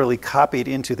are literally copied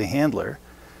into the handler,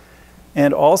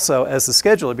 and also as the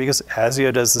scheduler because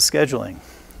Azio does the scheduling.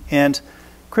 And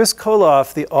Chris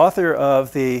Koloff, the author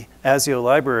of the Azio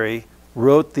library,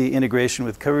 wrote the integration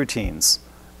with coroutines.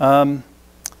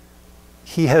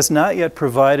 He has not yet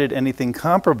provided anything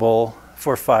comparable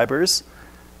for fibers.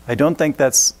 I don't think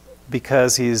that's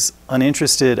because he's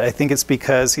uninterested. I think it's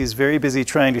because he's very busy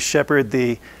trying to shepherd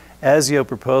the Azio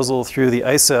proposal through the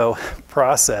ISO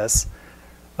process.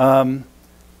 I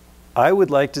would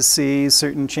like to see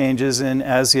certain changes in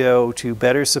Azio to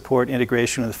better support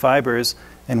integration with fibers,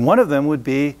 and one of them would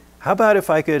be, how about if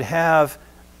I could have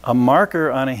a marker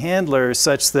on a handler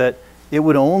such that it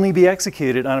would only be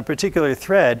executed on a particular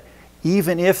thread,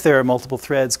 even if there are multiple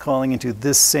threads calling into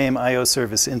this same I/O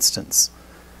service instance.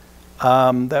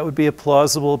 That would be a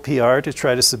plausible PR to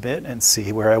try to submit and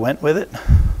see where I went with it.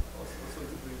 also it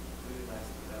would be really nice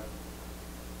to have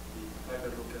the fiber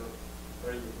local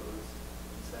variables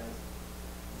inside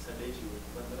AGO.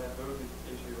 But when I work with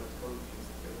AGO and coroutines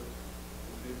together,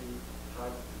 it's really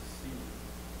hard to see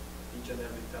each and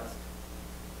every task.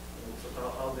 So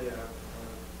how they are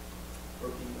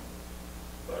working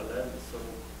parallel. So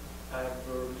I'm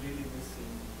really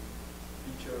missing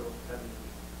the feature of having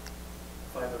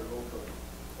fiber local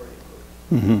variable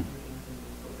in the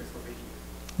context of AGO.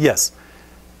 Yes.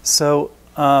 So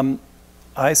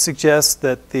I suggest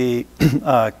that the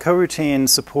coroutine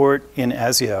support in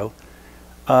Azio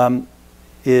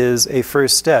is a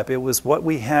first step. It was what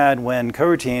we had when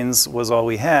coroutines was all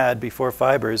we had before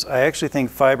fibers. I actually think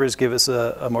fibers give us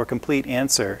a more complete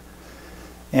answer.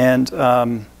 And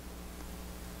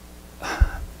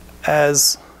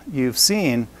as you've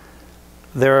seen,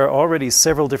 there are already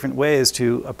several different ways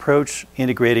to approach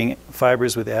integrating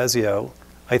fibers with Azio.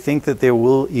 I think that there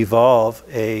will evolve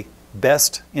a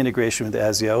best integration with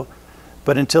Azio,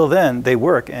 but until then, they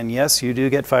work. And yes, you do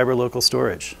get fiber local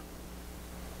storage.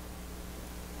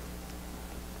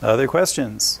 Other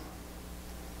questions?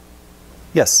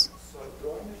 Yes? So do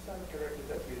I understand correctly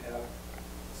that you have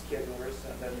schedulers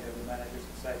and then you have the managers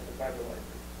inside the fiber library,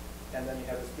 and then you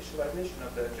have a specialization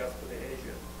of that just for the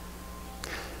Azio?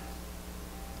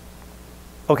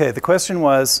 Okay, the question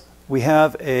was, we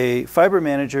have a fiber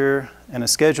manager and a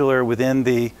scheduler within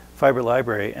the fiber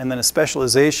library, and then a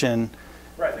specialization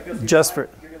Right, because just you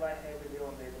rely heavily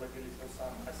on the availability of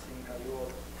some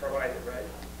asynchronous provider, right?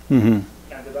 Mm-hmm.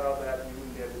 And without that, you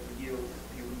wouldn't be able to yield,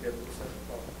 you wouldn't be able to set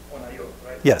it on IO,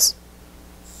 right? Yes.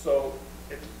 So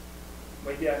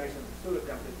maybe I misunderstood it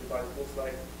completely, but it looks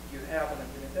like you have an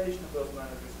implementation of those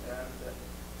managers and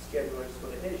schedulers for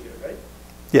the Azio, right?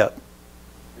 Yeah.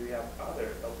 Do you have other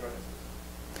alternatives?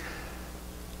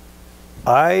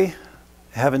 I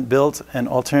haven't built an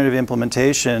alternative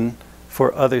implementation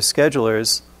for other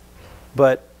schedulers,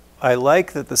 but I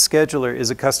like that the scheduler is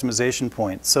a customization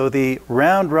point. So the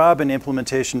round-robin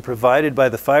implementation provided by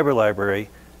the fiber library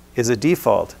is a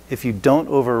default. If you don't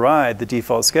override the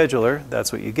default scheduler,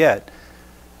 that's what you get.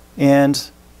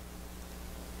 And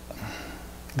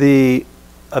the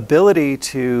ability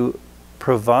to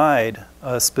provide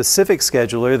a specific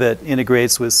scheduler that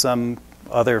integrates with some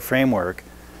other framework,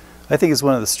 I think is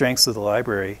one of the strengths of the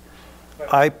library.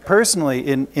 I personally,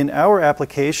 in our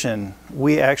application,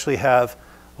 we actually have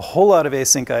a whole lot of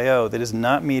async I/O that is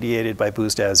not mediated by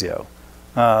Boost ASIO.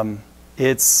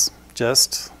 It's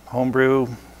just homebrew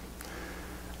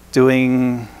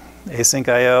doing async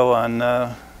I/O on,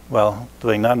 well,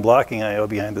 doing non-blocking I/O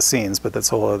behind the scenes, but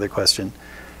that's a whole other question.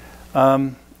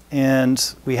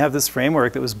 And we have this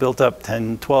framework that was built up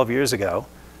 10, 12 years ago,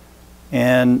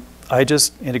 and I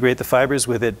just integrate the fibers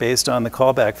with it based on the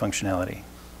callback functionality.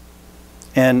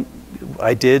 And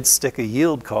I did stick a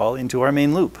yield call into our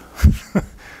main loop.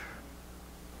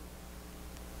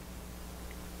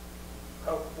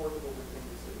 How portable between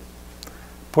the cities?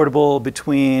 Portable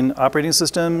between operating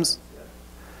systems. Yeah.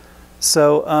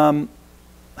 So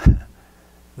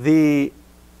the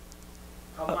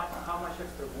How much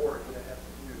extra work would I have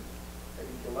to do? I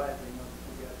think the library in order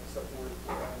to get support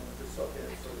for the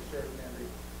sockets or the shared memory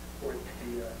or the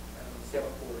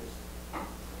semaphores.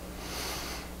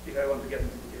 If I want to get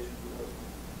notifications to those.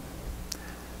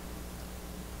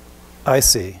 I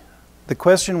see. The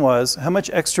question was, how much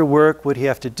extra work would he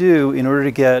have to do in order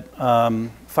to get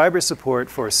fiber support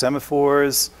for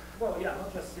semaphores? Well, yeah,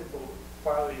 not just simple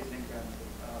file reading and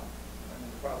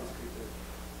file descriptor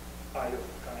I/O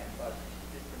kind, but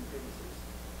different premises.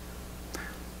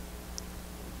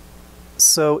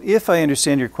 So if I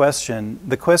understand your question,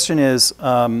 the question is,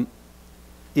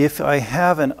 if I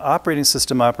have an operating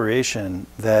system operation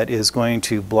that is going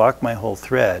to block my whole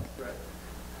thread, Right.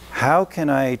 how can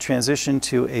I transition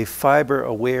to a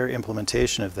fiber-aware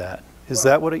implementation of that? Is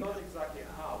that what it... Not exactly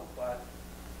how, but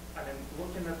I mean,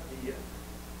 looking at the,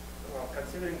 well,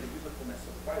 considering the usefulness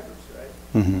of fibers, right?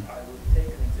 Mhm. I would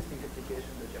take an existing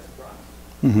application that just runs,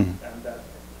 Mhm. and that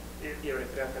here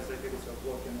it has the ability of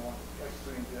blocking on, like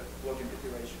doing the blocking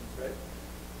iterations, right?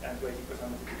 And waiting for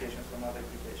some notifications from other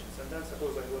applications. And then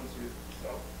suppose I want to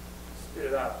speed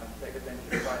it up and take advantage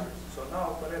of fibers. So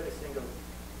now for every single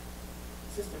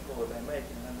system call that I'm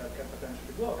making and that can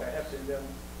potentially block, I have to invent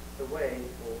a way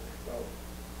of, well,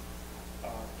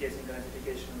 getting the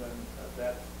notification when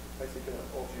that particular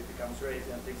object becomes raised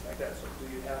and things like that. So do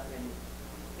you have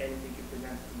anything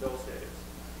implemented in those areas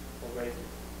already?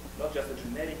 Not just a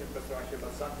generic infrastructure,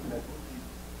 but something that would be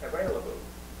available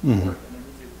for an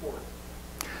immediate port.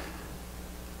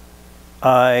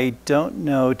 I don't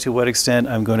know to what extent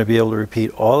I'm going to be able to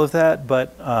repeat all of that,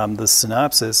 but the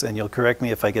synopsis, and you'll correct me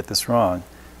if I get this wrong,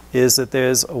 is that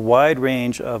there's a wide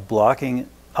range of blocking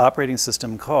operating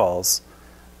system calls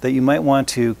that you might want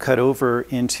to cut over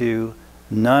into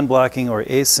non-blocking or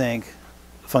async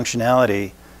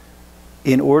functionality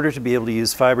in order to be able to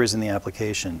use fibers in the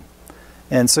application.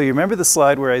 And so you remember the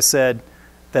slide where I said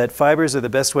that fibers are the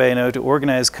best way I know to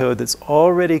organize code that's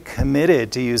already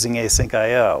committed to using async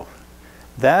I/O.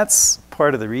 That's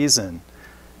part of the reason.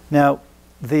 Now,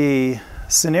 the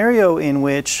scenario in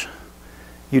which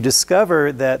you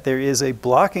discover that there is a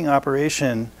blocking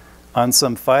operation on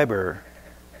some fiber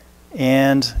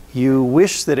and you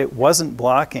wish that it wasn't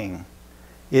blocking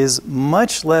is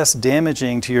much less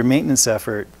damaging to your maintenance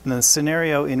effort than the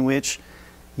scenario in which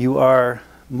you are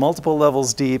multiple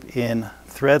levels deep in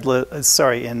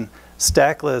in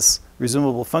stackless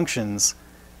resumable functions,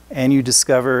 and you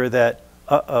discover that,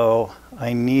 uh-oh,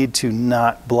 I need to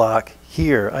not block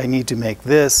here. I need to make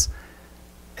this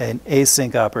an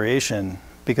async operation,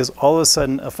 because all of a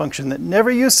sudden a function that never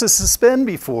used to suspend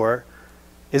before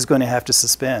is going to have to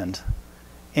suspend.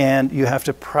 And you have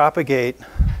to propagate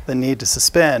the need to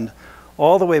suspend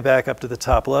all the way back up to the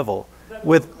top level. That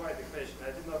with was quite the question.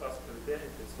 I did not ask for the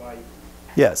benefits, why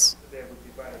Yes. they would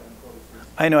be better than code.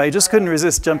 I know, I just couldn't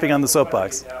resist jumping on the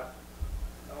soapbox.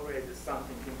 Already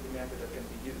something implemented that can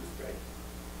be used, right?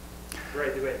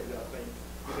 Right away without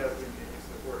doing any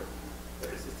extra work at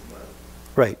the system level.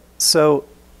 Right. So,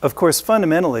 of course,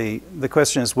 fundamentally, the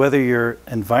question is whether your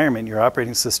environment, your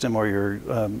operating system, or your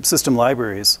system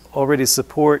libraries already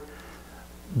support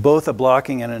both a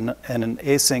blocking and an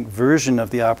async version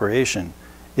of the operation.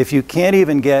 If you can't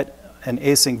even get an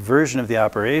async version of the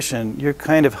operation, you're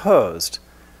kind of hosed.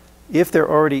 If there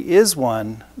already is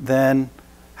one, then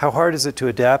how hard is it to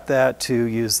adapt that to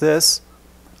use this?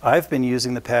 I've been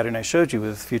using the pattern I showed you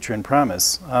with future and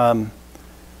promise.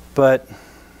 But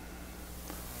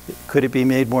could it be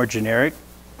made more generic?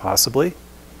 Possibly.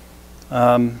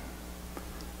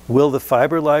 Will the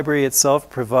fiber library itself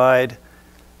provide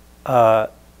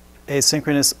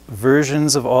asynchronous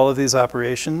versions of all of these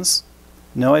operations?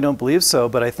 No, I don't believe so,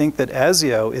 but I think that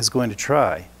ASIO is going to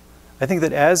try. I think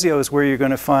that ASIO is where you're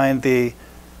going to find the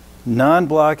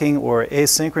non-blocking or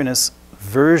asynchronous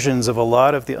versions of a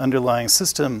lot of the underlying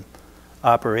system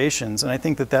operations. And I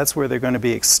think that that's where they're going to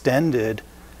be extended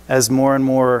as more and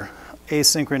more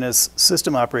asynchronous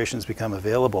system operations become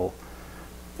available.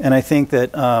 And I think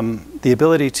that the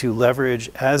ability to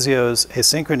leverage ASIO's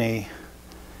asynchrony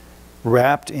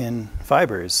wrapped in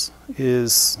fibers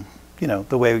is,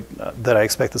 the way that I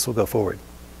expect this will go forward.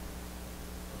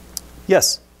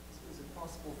 Yes? Is it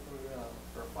possible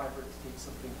for a fiber to take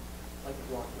something like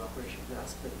a blocking operation and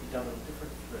ask that it be done on a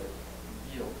different thread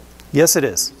and yield? Yes, it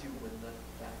is. What do you do when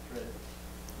that thread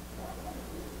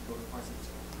notifies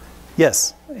itself?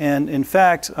 Yes, and in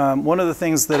fact, one of the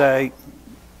things that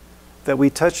we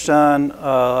touched on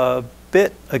a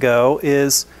bit ago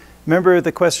is, remember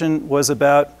the question was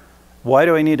about why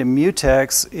do I need a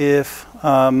mutex if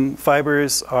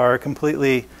fibers are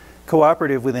completely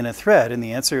cooperative within a thread? And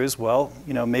the answer is, well,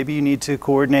 maybe you need to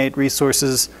coordinate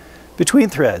resources between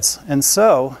threads. And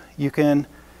so you can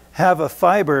have a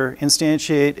fiber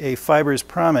instantiate a fiber's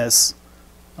promise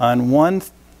on one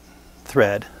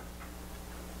thread,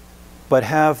 but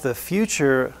have the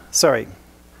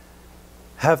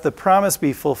promise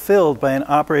be fulfilled by an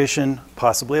operation,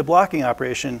 possibly a blocking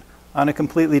operation, on a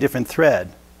completely different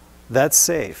thread. That's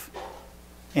safe.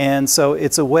 And so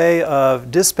it's a way of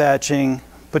dispatching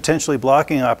potentially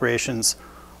blocking operations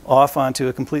off onto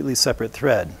a completely separate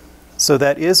thread. So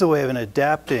that is a way of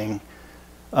adapting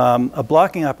a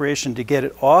blocking operation to get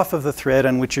it off of the thread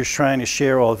on which you're trying to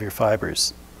share all of your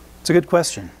fibers. It's a good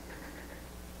question.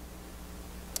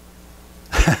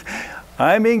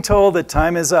 I'm being told that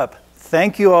time is up.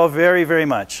 Thank you all very, very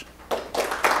much.